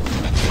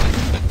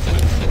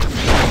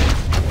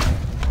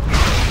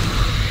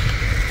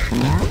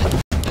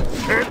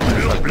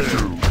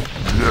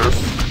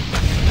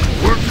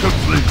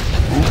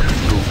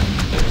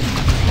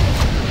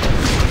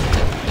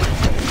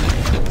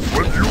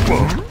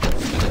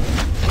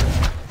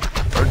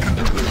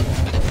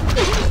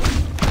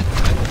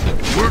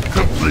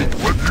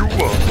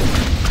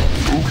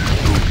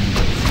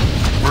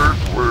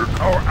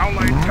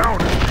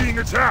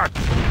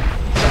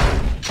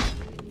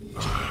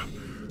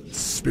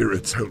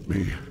 spirits help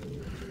me.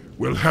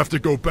 We'll have to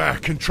go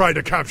back and try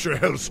to capture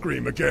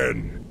Hellscream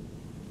again.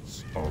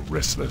 Are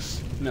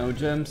restless. No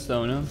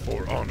gemstone, huh?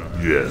 For honor.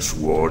 Yes,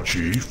 War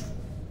Chief.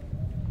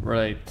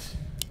 Right.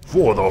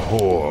 For the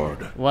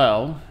Horde.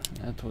 Well,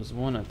 that was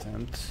one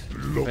attempt.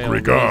 Look, Failed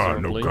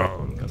regard, miserably, no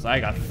gun. because I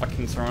got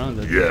fucking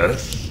surrounded.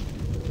 Yes.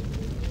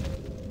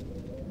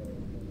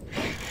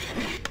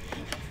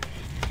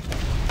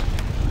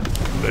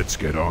 Let's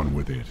get on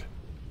with it.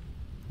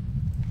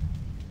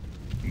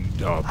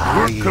 Dub.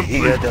 I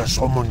hear the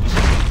summons.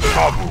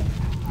 Tabu.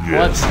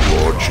 Yes,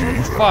 War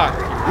Chief. Fuck.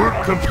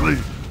 Work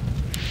complete.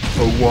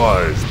 A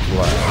wise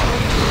plan.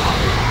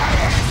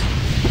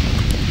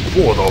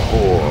 For the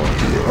Horde.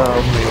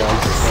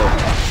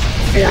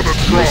 For the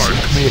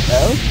tribes. Me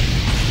help?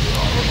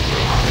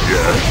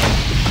 Yes.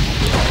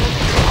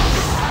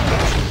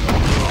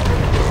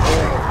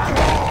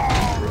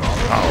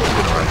 How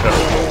can I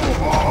help?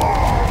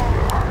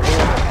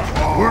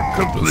 Work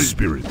The complete.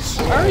 spirits.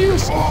 Are you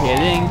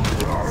kidding?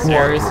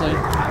 Seriously?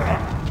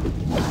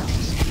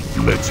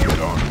 Let's get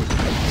on with it.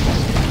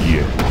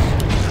 Yes.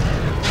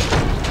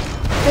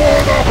 For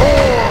the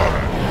Horde.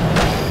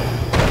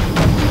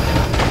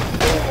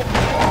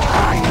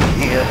 I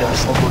hear the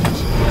summons.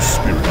 The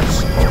spirits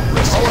are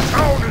restless. Our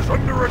town is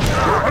under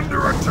attack. We're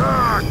under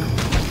attack.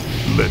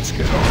 Let's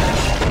get on.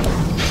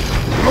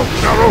 Look,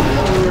 Narrow.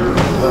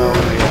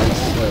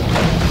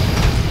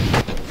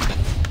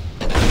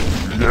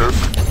 Yes.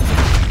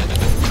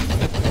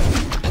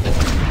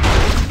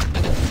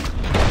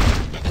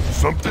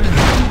 Something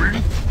doing?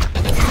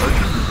 I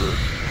can do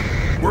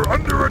that. We're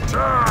under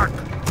attack.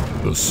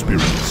 The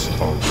spirits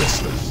are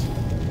restless.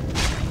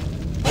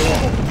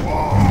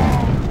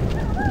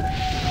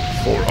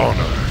 For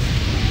honor.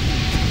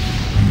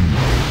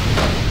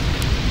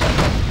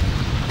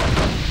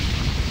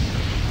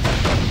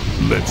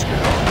 Let's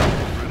get on.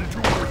 Ready to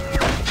work.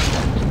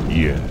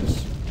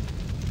 Yes.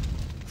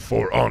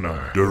 For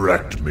honor.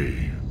 Direct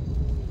me.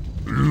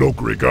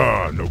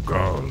 Lokrigar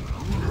Nokal.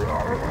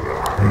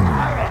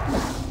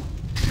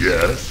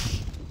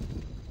 Yes.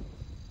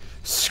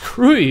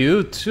 Screw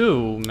you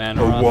too, man.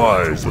 A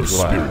wise The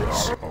plan.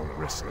 spirits are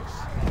restless.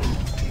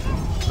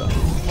 What the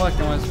fuck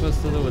am I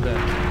supposed to do with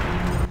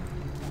that?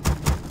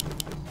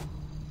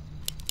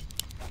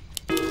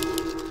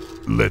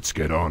 Let's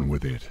get on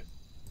with it.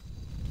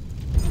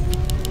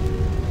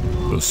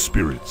 The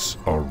spirits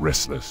are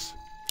restless.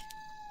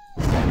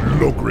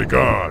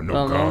 Lokrigar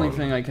Well, the only Nokal.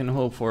 thing I can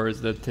hope for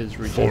is that his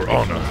For regeneration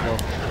honor. as well.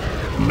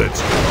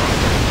 Let's get on.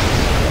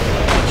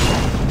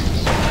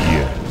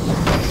 Yes.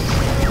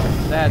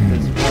 That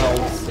as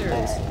well.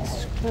 Seriously,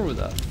 screw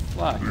the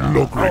fuck up. Our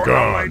Lokrigar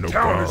allied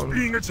town is Nokal.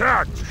 being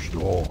attacked.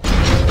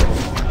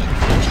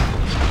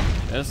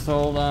 Just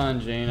hold on,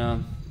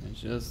 Jaina.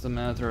 It's just a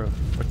matter of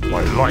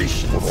My life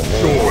for the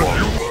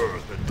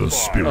Horde. The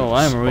spirits Oh,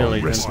 I'm are really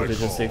tempted restless.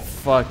 to just say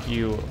fuck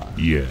you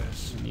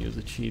Yes. and use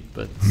a cheat,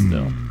 but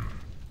still.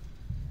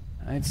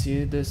 I'd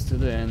see this to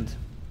the end.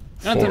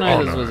 And tonight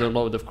this honor. was a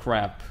load of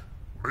crap.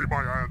 May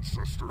my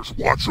ancestors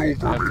watch I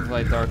have over to me.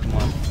 fight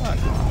Archimonde. Fuck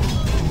off.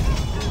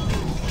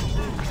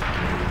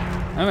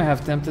 I'm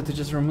half tempted to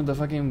just remove the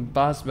fucking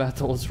boss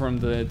battles from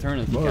the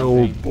Eternity My campaign.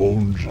 old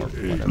bones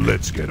ache.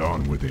 Let's get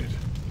on with it.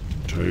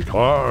 Take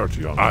heart,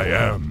 young I man.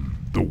 am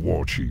the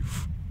War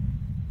Chief.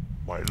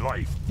 My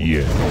life.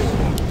 Yes.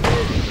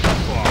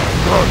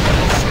 None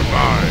will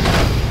survive.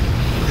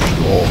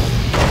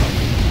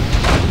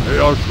 They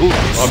are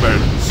shooting.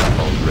 Amen.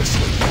 Are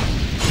restless.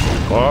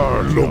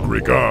 Heart, young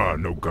Lokrigar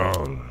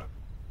Nokal.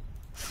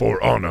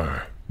 For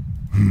honor.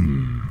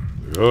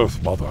 The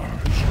Earth Mother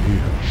is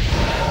here.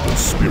 The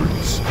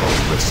spirits are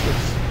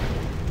restless.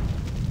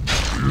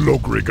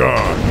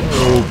 Lokrigar.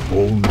 Old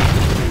bones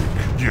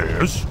ache.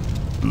 Yes.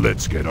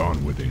 Let's get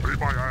on with it. May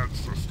my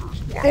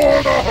ancestors watch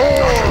for the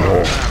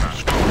Horde.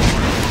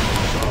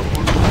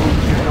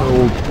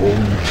 Old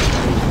bones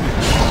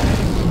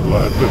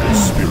Glad little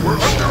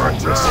spirits are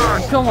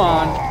restless. Come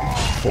on!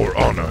 For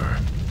honor.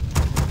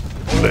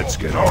 Let's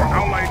get Our on.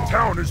 allied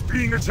town is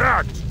being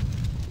attacked.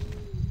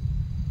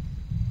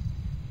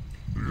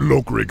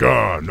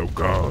 Lokrigar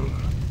Nokal.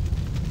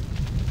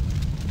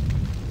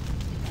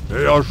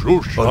 They are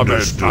shooting.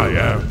 Understood. I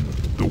am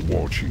the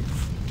War Chief.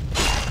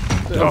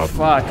 Oh,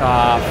 fuck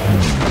off.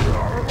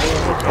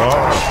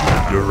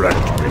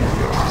 Direct me.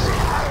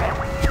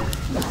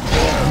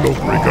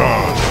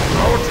 Lokrigar.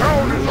 Our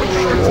town is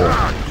under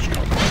attack.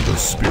 The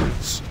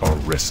spirits are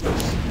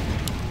restless.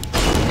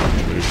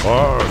 Take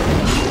heart.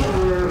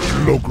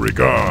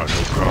 Lokrigar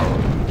Nokal.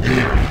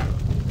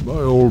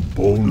 My old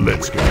bones.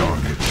 Let's get on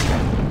it.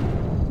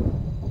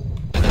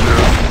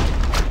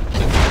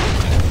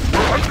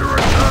 We're under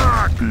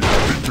attack.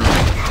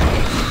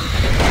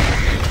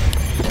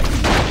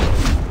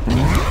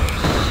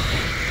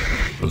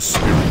 The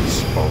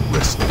spirits are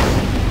restless.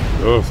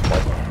 Earth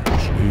Mother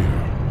is here.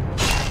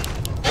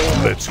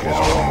 Let's get on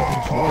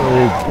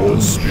with it.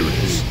 The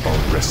spirits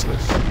are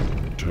restless.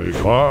 Take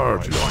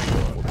heart, young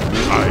man.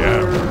 I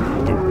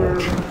am the War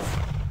Chief.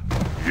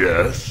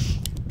 Yes.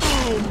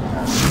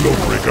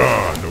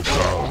 Lokrigar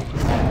Nokal.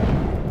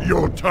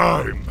 Your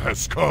time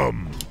has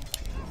come.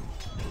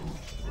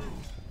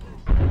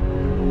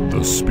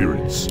 The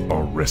spirits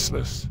are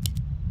restless.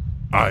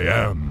 I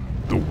am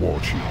the war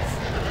chief.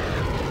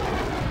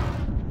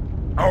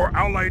 Our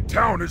allied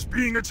town is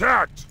being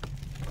attacked!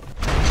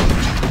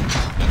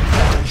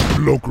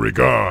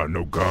 Lokrigar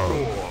no God.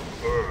 Storm,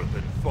 earth,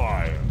 and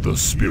fire. The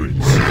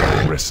spirits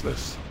are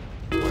restless.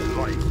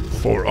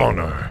 For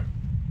honor.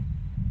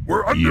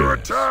 We're under Yes.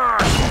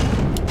 attack!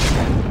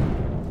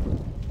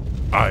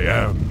 I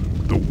am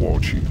the war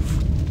chief.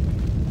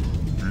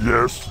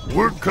 Yes,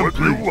 work complete. What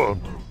do you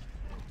want?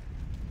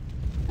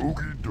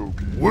 Okie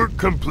dokie. Work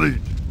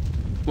complete.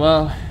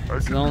 Well,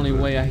 it's the only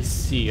way I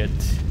see it,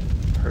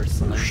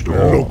 personally.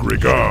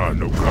 Lokrigar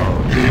no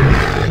God.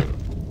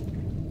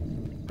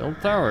 Build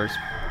towers.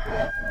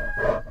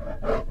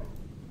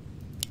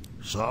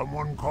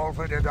 Someone call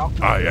for the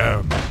doctor. I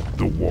am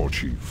the war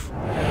chief.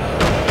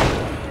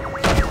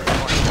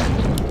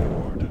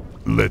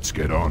 Let's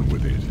get on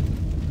with it.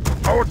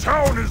 Our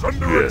town is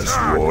under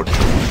attack! War chief.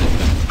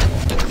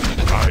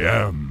 I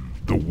am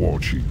the war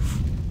chief.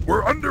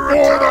 We're under For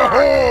the attack!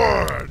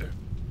 Horde!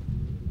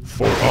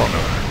 For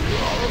honor.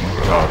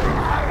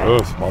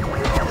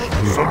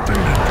 Something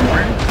is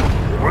doing?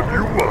 What do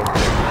you want?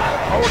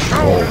 Our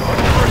town is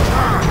under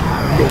attack!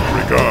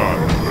 Lokrigar.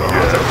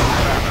 Yes.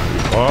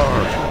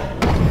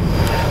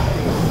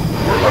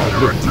 We're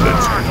under Let's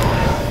attack! get on.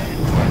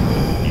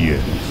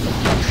 Yes.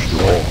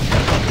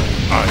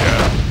 I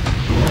am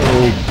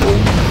the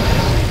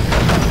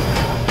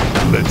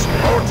Let's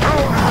get Our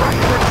town is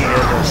under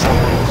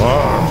attack!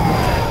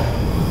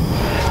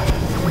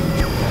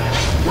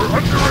 We're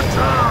under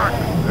attack!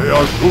 They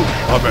are good.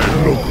 Amen.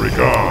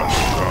 Lokrigar.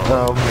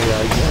 How may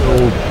I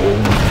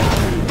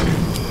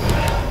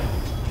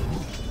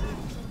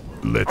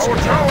Let's Our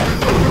get town is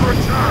under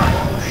attack!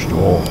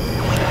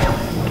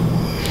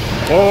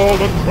 all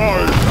the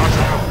tribes.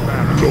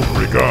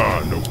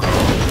 Lokrigar no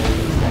God.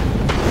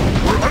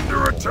 We're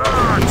under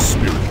attack! The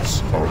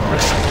spirits are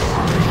resting.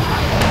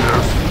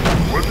 Yes,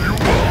 what do you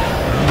want?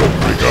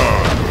 Lokrigar.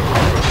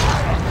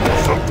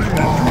 Something is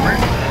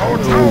doing? Our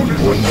town is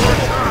under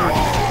attack!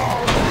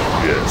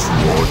 Yes,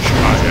 Lord.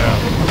 I am.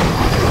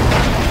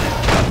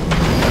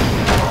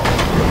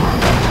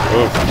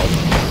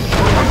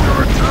 We're under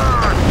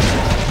attack!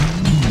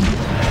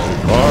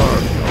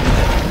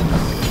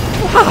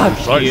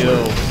 Fuck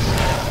you!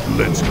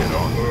 Let's get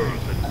on.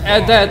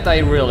 At that, I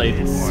really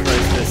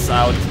stressed this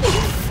out.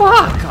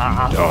 Fuck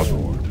off!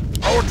 Downward.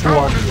 Our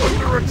town is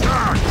under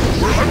attack!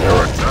 We're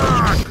under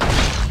attack!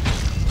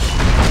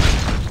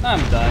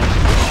 I'm done.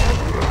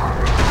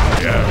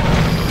 I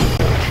am.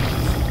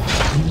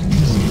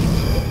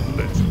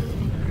 Let's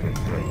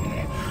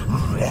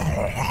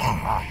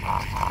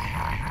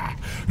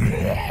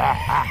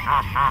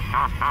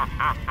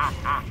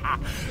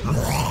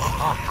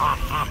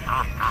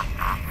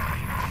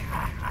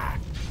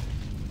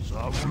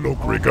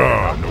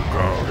Lokrigar no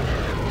God.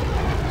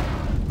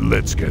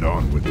 Let's get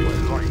on with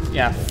it.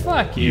 Yeah,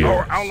 fuck you.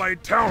 Our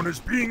allied town is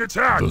being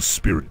attacked! The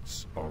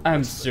spirits are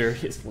I'm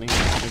seriously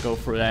not gonna go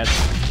for that.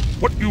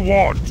 What you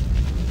want?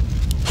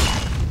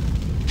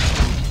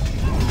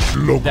 That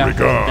Lokrigar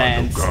no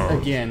dance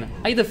God. again.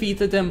 I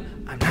defeated him.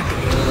 I'm not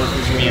gonna deal with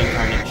his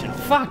reincarnation.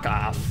 Fuck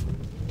off.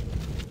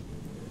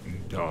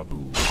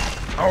 Dabu.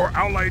 Our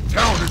allied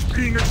town is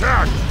being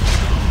attacked!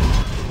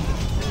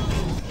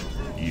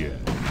 Yeah.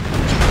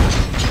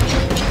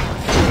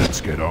 Let's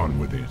get on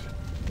with it.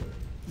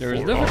 There's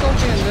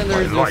difficulty and then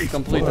there's just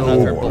complete and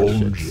utter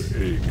bullshit.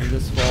 And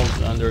this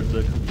falls under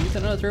the complete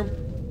and utter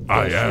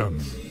I am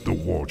the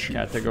war chief.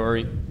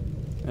 category.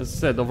 As I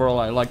said, overall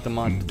I like the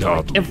mod.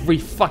 Double. Like every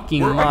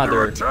fucking We're under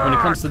modder, attack. when it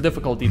comes to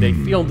difficulty, they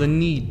feel the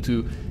need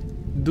to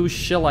do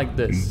shit like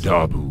this.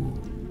 Dabu.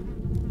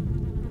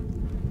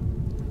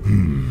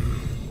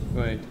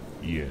 Wait.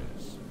 Yes.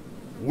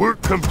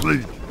 Work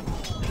complete!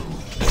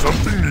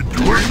 Something to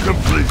do. Work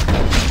complete!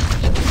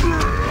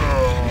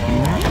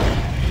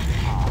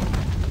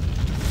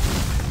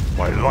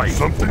 My life.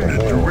 Something to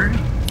doing?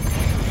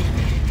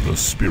 The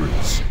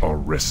spirits are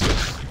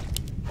restless.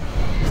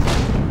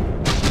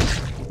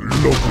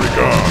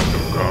 Lokrigar no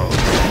God.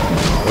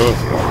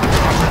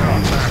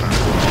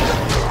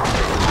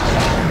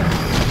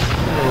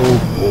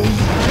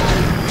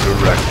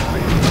 Direct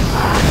me.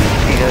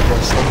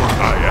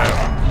 I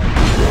am.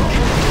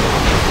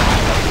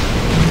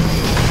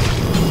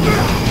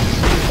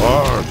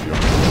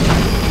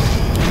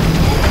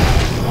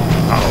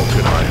 How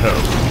can I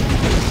help?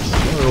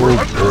 We're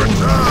under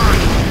attack!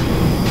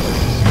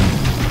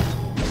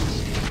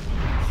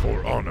 For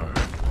honor.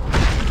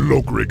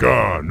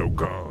 Lokrigar no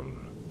God.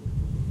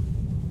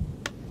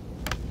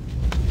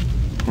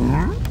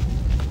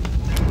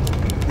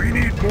 We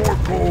need more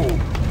gold!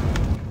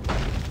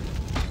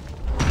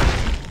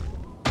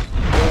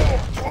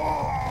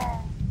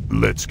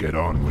 Let's get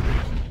on with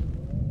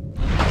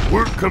it.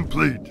 Work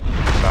complete!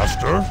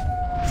 Master?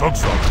 Zug.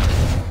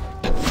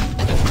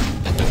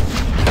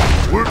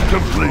 Work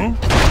complete!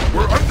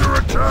 We're under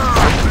attack!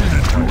 Something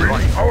to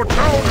doing? Our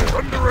town is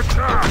under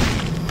attack!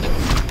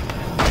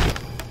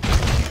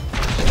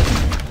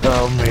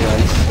 How may I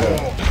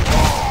serve?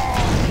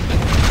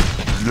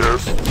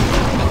 Yes.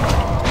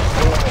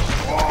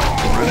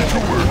 Ready to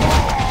work.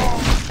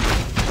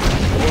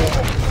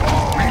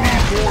 We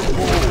need more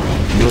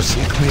gold. You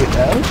seek me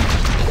out?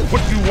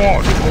 What do you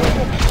want?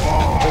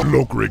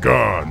 Lokriga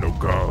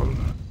Nogal.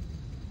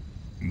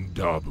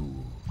 Dabu.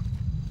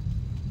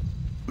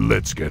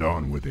 Let's get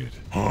on with it.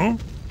 Huh?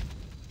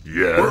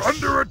 Yes. We're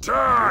under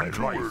attack!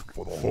 My life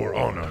for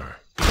honor.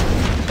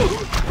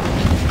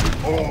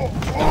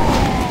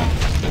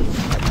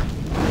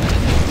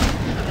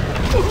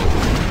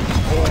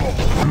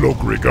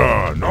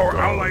 Lokriga Nogal. Our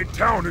allied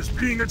town is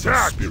being The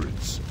attacked!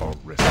 spirits are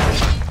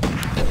restless.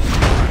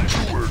 Ready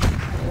to work.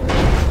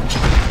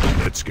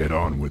 Let's get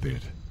on with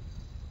it.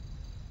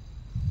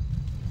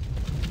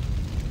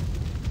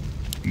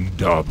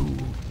 Dabu.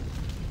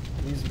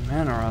 At least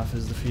Manaroth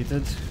is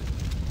defeated.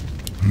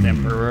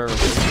 Temporarily.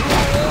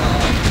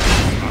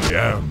 I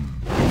am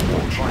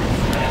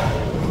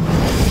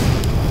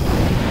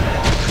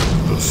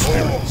the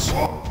spirits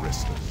are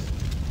restless.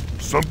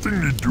 Something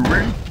need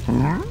doing?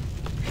 Huh?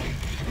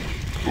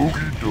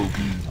 Okie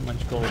dokie. How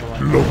much gold do I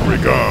have?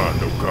 Lokriga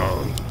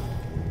Nogal.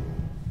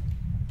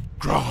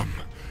 Grom,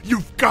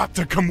 you've got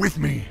to come with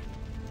me.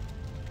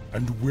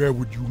 And where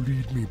would you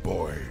lead me,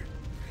 boy?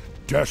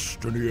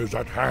 Destiny is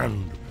at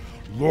hand.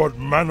 Lord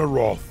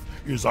Manaroth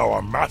is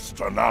our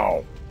master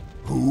now.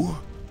 Who?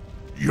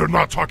 You're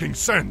not talking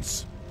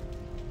sense.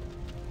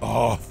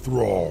 Ah,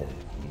 Thrall.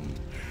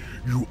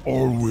 You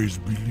always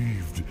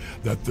believed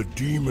that the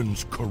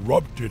demons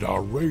corrupted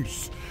our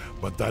race,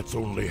 but that's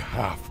only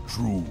half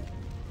true.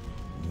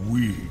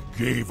 We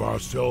gave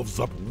ourselves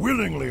up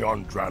willingly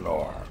on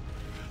Draenor.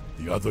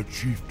 The other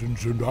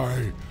chieftains and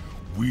I,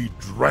 we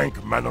drank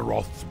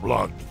Manaroth's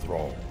blood,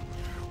 Thrall.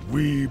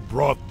 We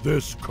brought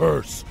this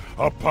curse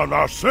upon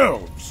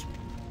ourselves.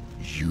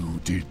 You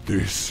did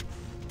this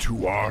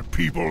to our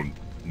people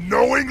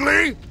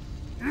knowingly?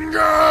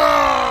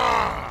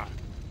 Nga!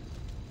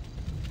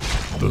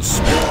 The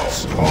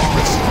spirits are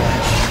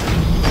restless.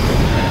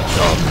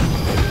 Done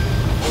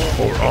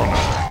for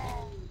honor.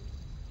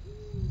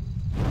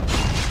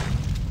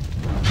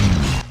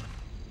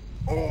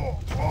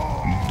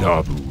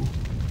 Dabu.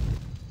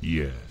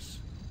 Yes.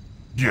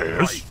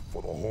 Yes?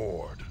 For the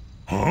Horde.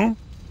 Huh?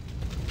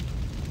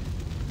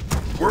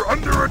 We're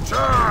under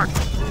attack!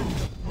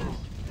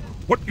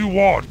 What you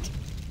want?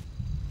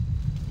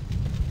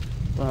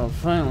 Well,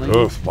 finally,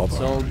 Earth it's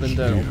Mother all been is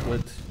dealt here.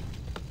 with.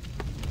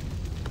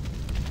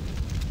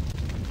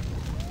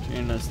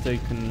 Jaina's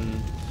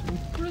taken some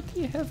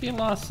pretty heavy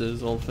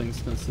losses, all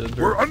things considered.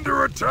 We're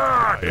under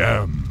attack! I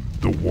am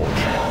the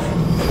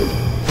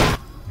Warcraft.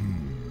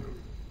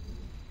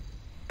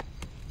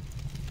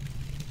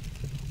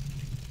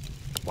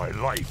 My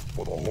life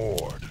for the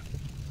Horde.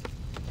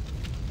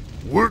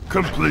 Work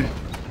complete.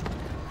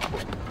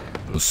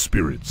 The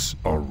spirits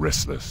are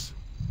restless.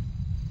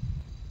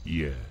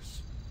 Yes.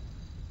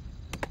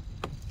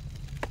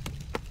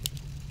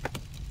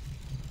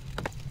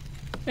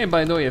 Hey,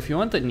 by the way, if you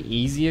want an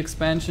easy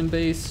expansion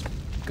base,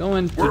 go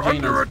into We're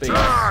under Jaina's base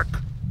attack!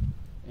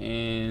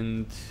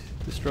 and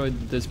destroy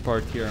this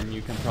part here, and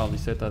you can probably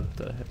set up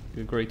the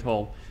Great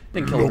Hall.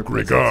 Then kill her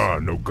princess.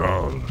 Lokriga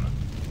Nogal.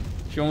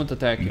 She won't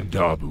attack you.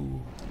 Dabu.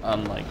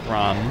 Unlike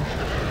Grom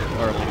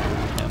earlier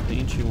in the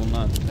campaign, she will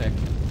not attack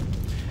you.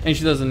 And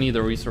she doesn't need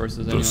the resources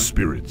The anyway.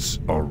 spirits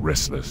are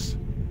restless.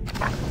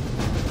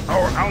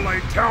 Our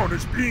allied town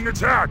is being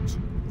attacked!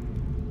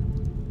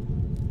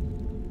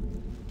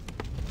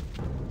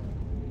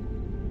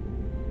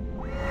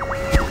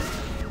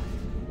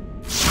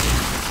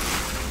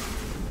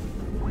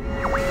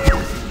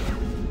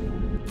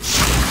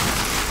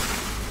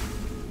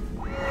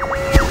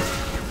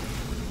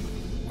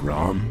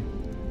 Grom?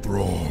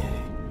 Thrall.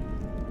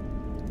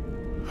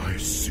 I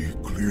see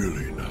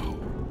clearly now.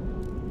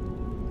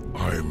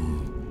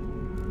 I'm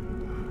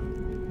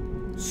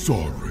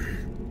sorry.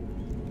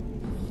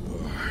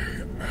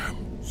 I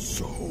am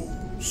so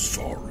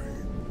sorry.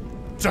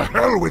 To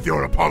hell with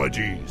your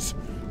apologies!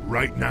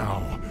 Right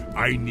now,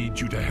 I need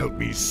you to help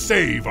me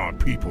save our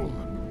people.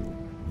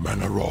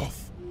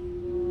 Manaroth.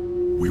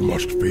 We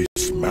must face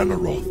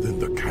Manaroth in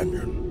the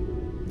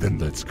canyon. Then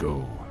let's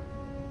go.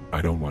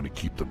 I don't want to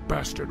keep the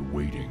bastard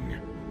waiting.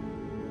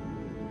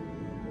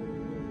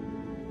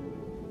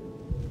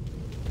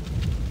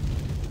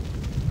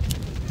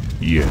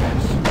 Yes.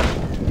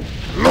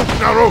 Look,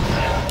 Narok!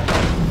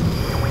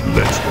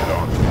 Let's get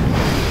on.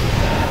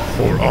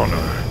 For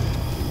honor.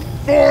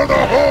 For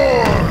the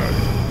Horde!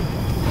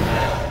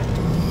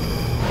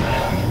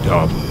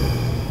 Dabu.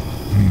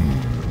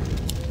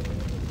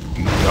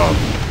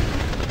 Dabu.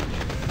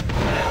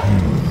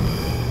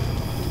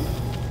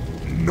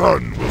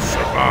 None will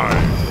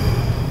survive.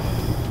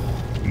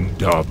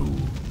 Dabu.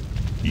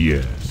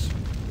 Yes.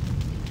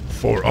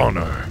 For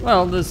honor.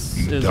 Well, this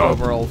is Dabu.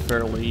 overall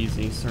fairly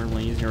easy.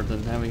 Certainly easier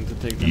than having to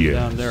take them Yes.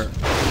 down there.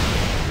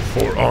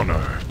 For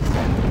honor.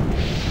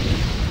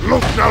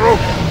 Look,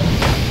 Narok!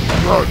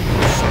 None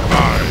will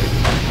survive.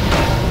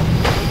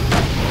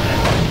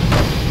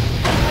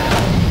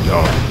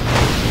 Dabu.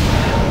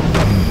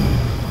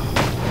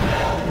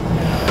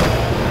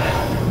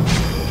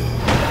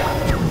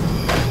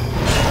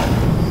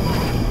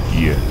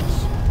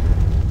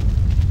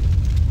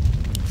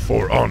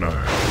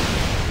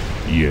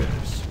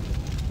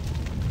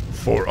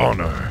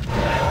 honor,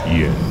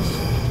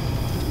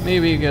 yes.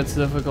 Maybe it gets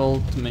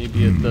difficult,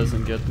 maybe it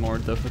doesn't get more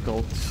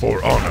difficult.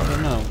 For I don't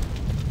honor, know.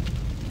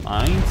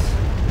 Mind?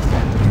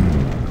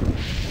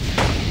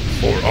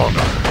 for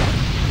honor.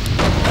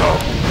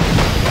 Come.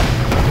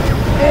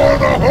 For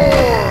the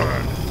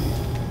Horde!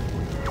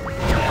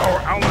 Our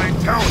allied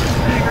town is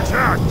being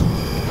attacked!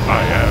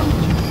 I am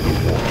the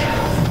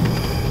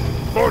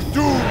Warcraft. For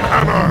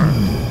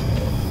Doomhammer!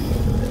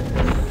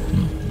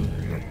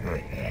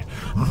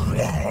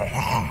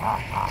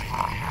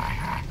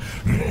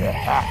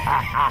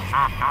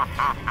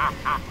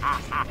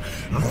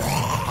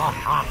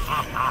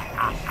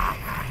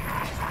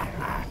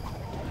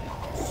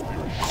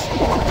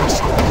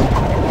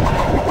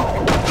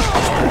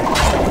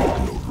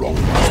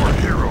 Our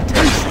hero.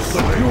 Taste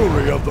the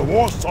fury of the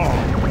Warsong.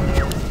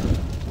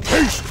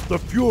 Taste the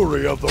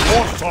fury of the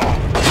Warsong.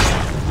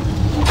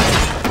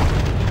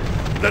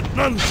 Let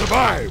none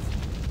survive.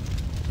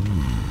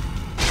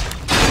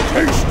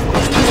 Taste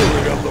the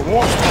fury of the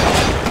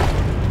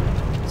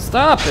Warsong.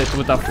 Stop it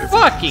with the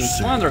fucking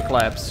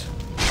thunderclaps.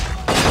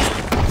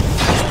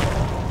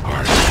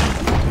 I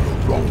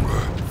will no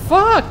longer.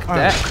 Fuck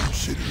that.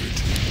 Consider it.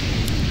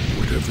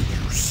 Whatever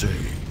you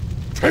say.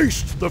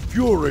 Taste the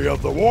fury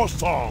of the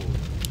Warsong.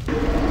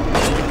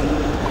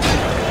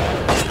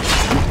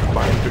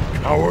 Minded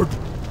coward.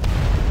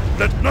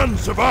 Let none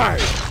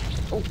survive.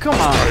 Oh, come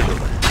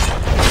on.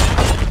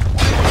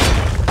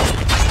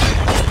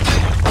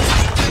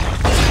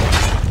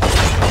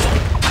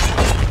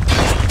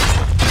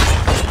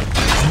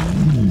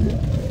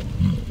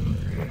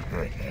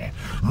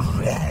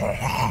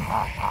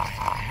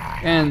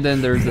 And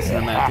then there's the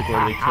cinematic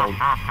where they killed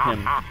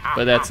him.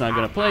 But that's not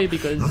gonna play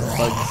because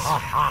bugs.